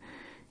Mahaprabhu,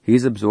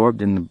 he's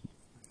absorbed in the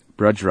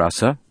Braj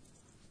Rasa.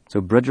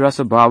 So Braj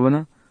Rasa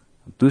Bhavana,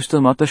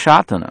 Dushta Mata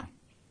Shatana,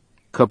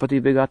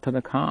 Kapati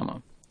Bighathana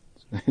Kama.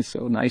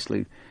 So nice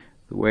the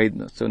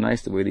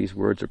way these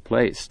words are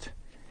placed.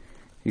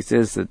 He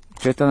says that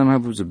Chaitanya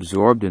Mahaprabhu was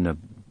absorbed in the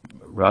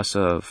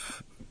rasa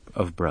of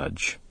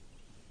Braj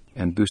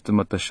and Dushta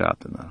Mata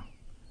Shatana.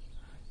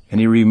 And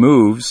he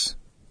removes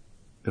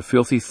the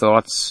filthy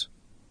thoughts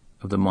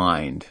of the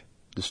mind,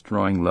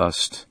 destroying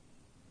lust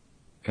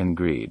and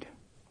greed.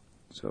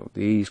 So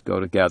these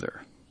go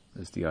together,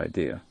 is the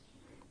idea.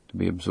 To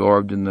be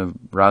absorbed in the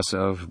rasa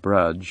of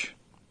Braj,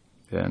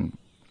 then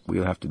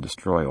we'll have to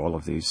destroy all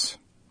of these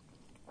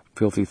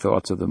filthy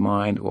thoughts of the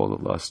mind, all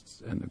the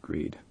lusts and the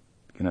greed.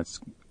 We cannot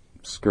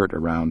skirt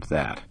around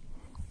that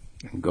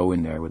and go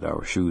in there with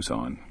our shoes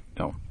on.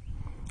 No.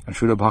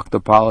 Ashuddha bhakta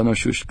palana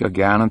shushka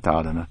jnana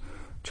tadana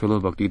chula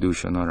bhakti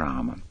dushana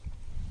rama.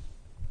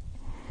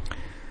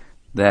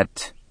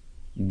 That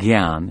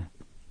gyan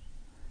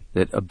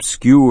that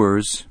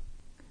obscures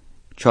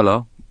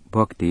chala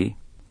bhakti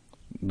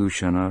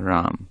dushana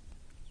ram.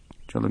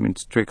 Chala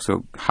means trick,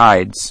 so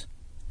hides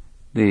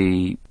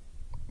the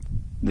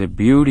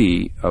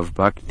beauty of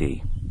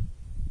bhakti,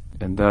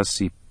 and thus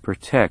he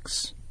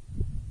protects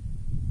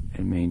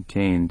and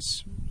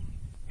maintains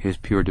his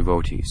pure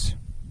devotees.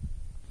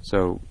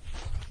 So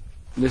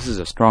this is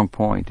a strong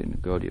point in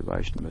Gaudiya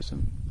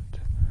Vaishnavism,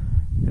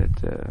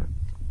 that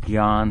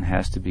Gyan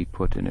has to be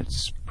put in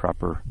its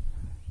proper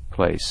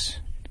place.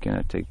 It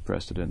cannot take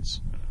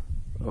precedence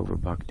over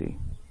bhakti.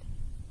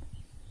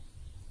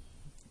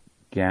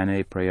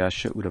 Gyane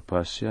prayasya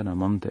udapasya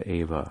namamta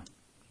eva.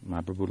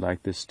 Mahaprabhu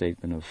liked this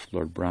statement of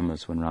Lord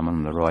Brahma's when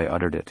Ramananda Roy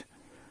uttered it.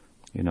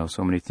 You know,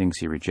 so many things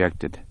he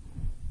rejected.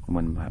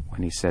 When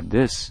he said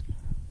this,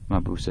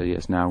 Mahaprabhu said,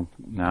 yes, now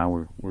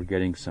we're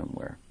getting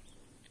somewhere.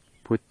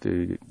 Put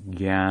the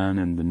gyan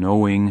and the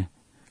knowing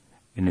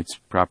in its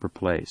proper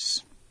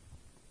place.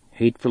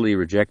 Hatefully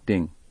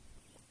rejecting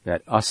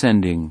that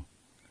ascending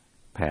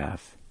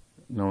path,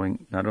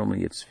 knowing not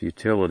only its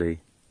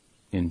futility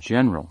in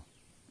general,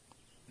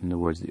 in other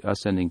words, the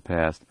ascending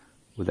path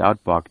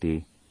without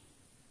bhakti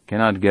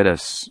cannot get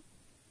us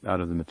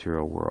out of the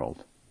material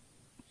world.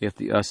 If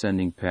the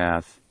ascending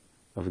path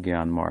of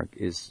Gyan Marg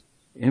is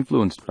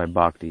influenced by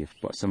bhakti, if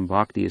some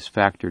bhakti is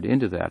factored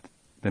into that,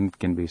 then it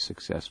can be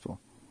successful.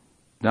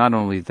 Not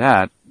only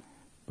that,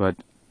 but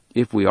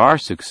if we are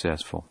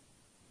successful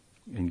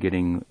in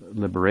getting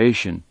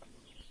liberation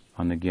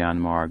on the Gyan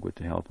Marg with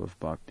the help of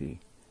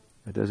bhakti,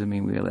 that doesn't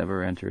mean we'll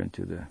ever enter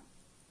into the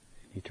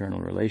eternal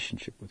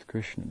relationship with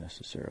Krishna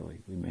necessarily.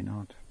 We may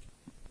not.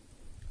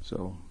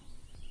 So,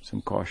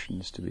 some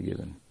caution is to be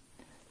given.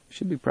 It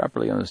should be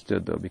properly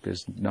understood, though,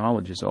 because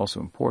knowledge is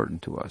also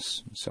important to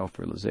us.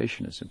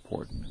 Self-realization is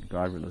important, and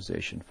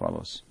God-realization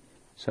follows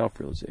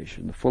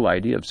self-realization. The full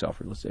idea of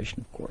self-realization,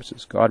 of course,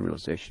 is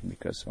God-realization,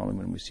 because only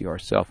when we see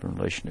ourself in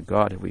relation to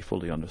God have we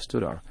fully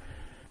understood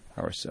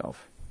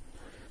ourself.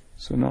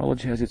 So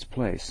knowledge has its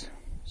place,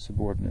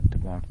 subordinate to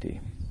bhakti.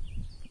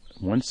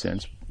 In one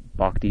sense,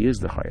 bhakti is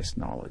the highest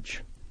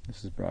knowledge.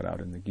 This is brought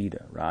out in the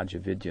Gita, Raja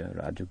Vidya,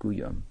 Raja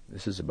Guyam.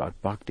 This is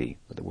about bhakti,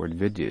 but the word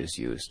vidya is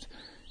used,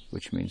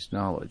 which means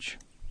knowledge.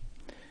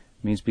 It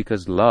means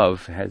because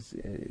love has,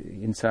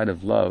 inside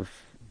of love,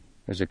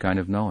 there's a kind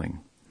of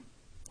knowing.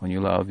 When you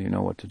love, you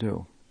know what to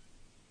do.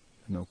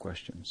 No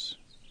questions.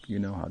 You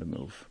know how to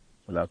move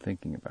without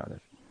thinking about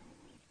it.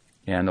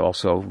 And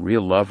also,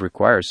 real love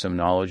requires some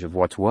knowledge of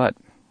what's what.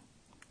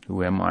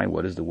 who am I?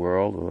 What is the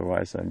world?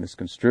 Otherwise I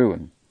misconstrue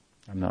and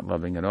I'm not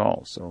loving at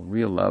all. So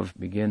real love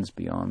begins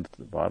beyond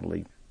the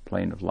bodily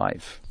plane of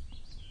life.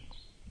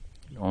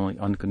 Only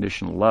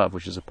unconditional love,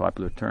 which is a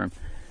popular term,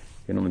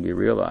 can only be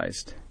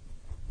realized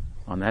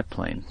on that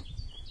plane.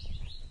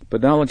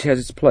 But knowledge has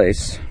its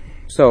place.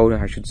 So,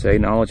 I should say,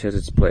 knowledge has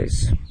its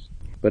place.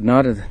 But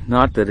not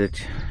that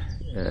it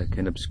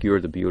can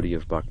obscure the beauty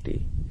of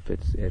bhakti.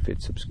 If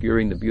it's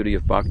obscuring the beauty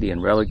of bhakti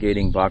and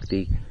relegating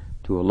bhakti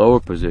to a lower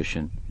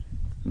position,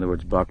 in other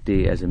words,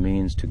 bhakti as a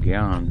means to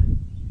gyan,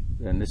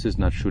 then this is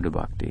not Shuddha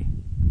bhakti.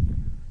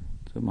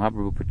 So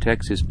Mahaprabhu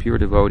protects his pure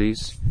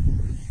devotees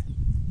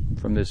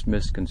from this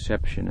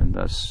misconception and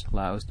thus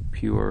allows the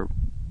pure,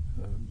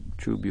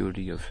 true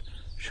beauty of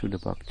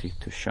Shuddha bhakti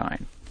to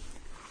shine.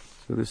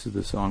 So this is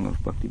the song of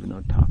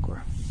Bhaktivinoda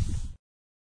Thakur.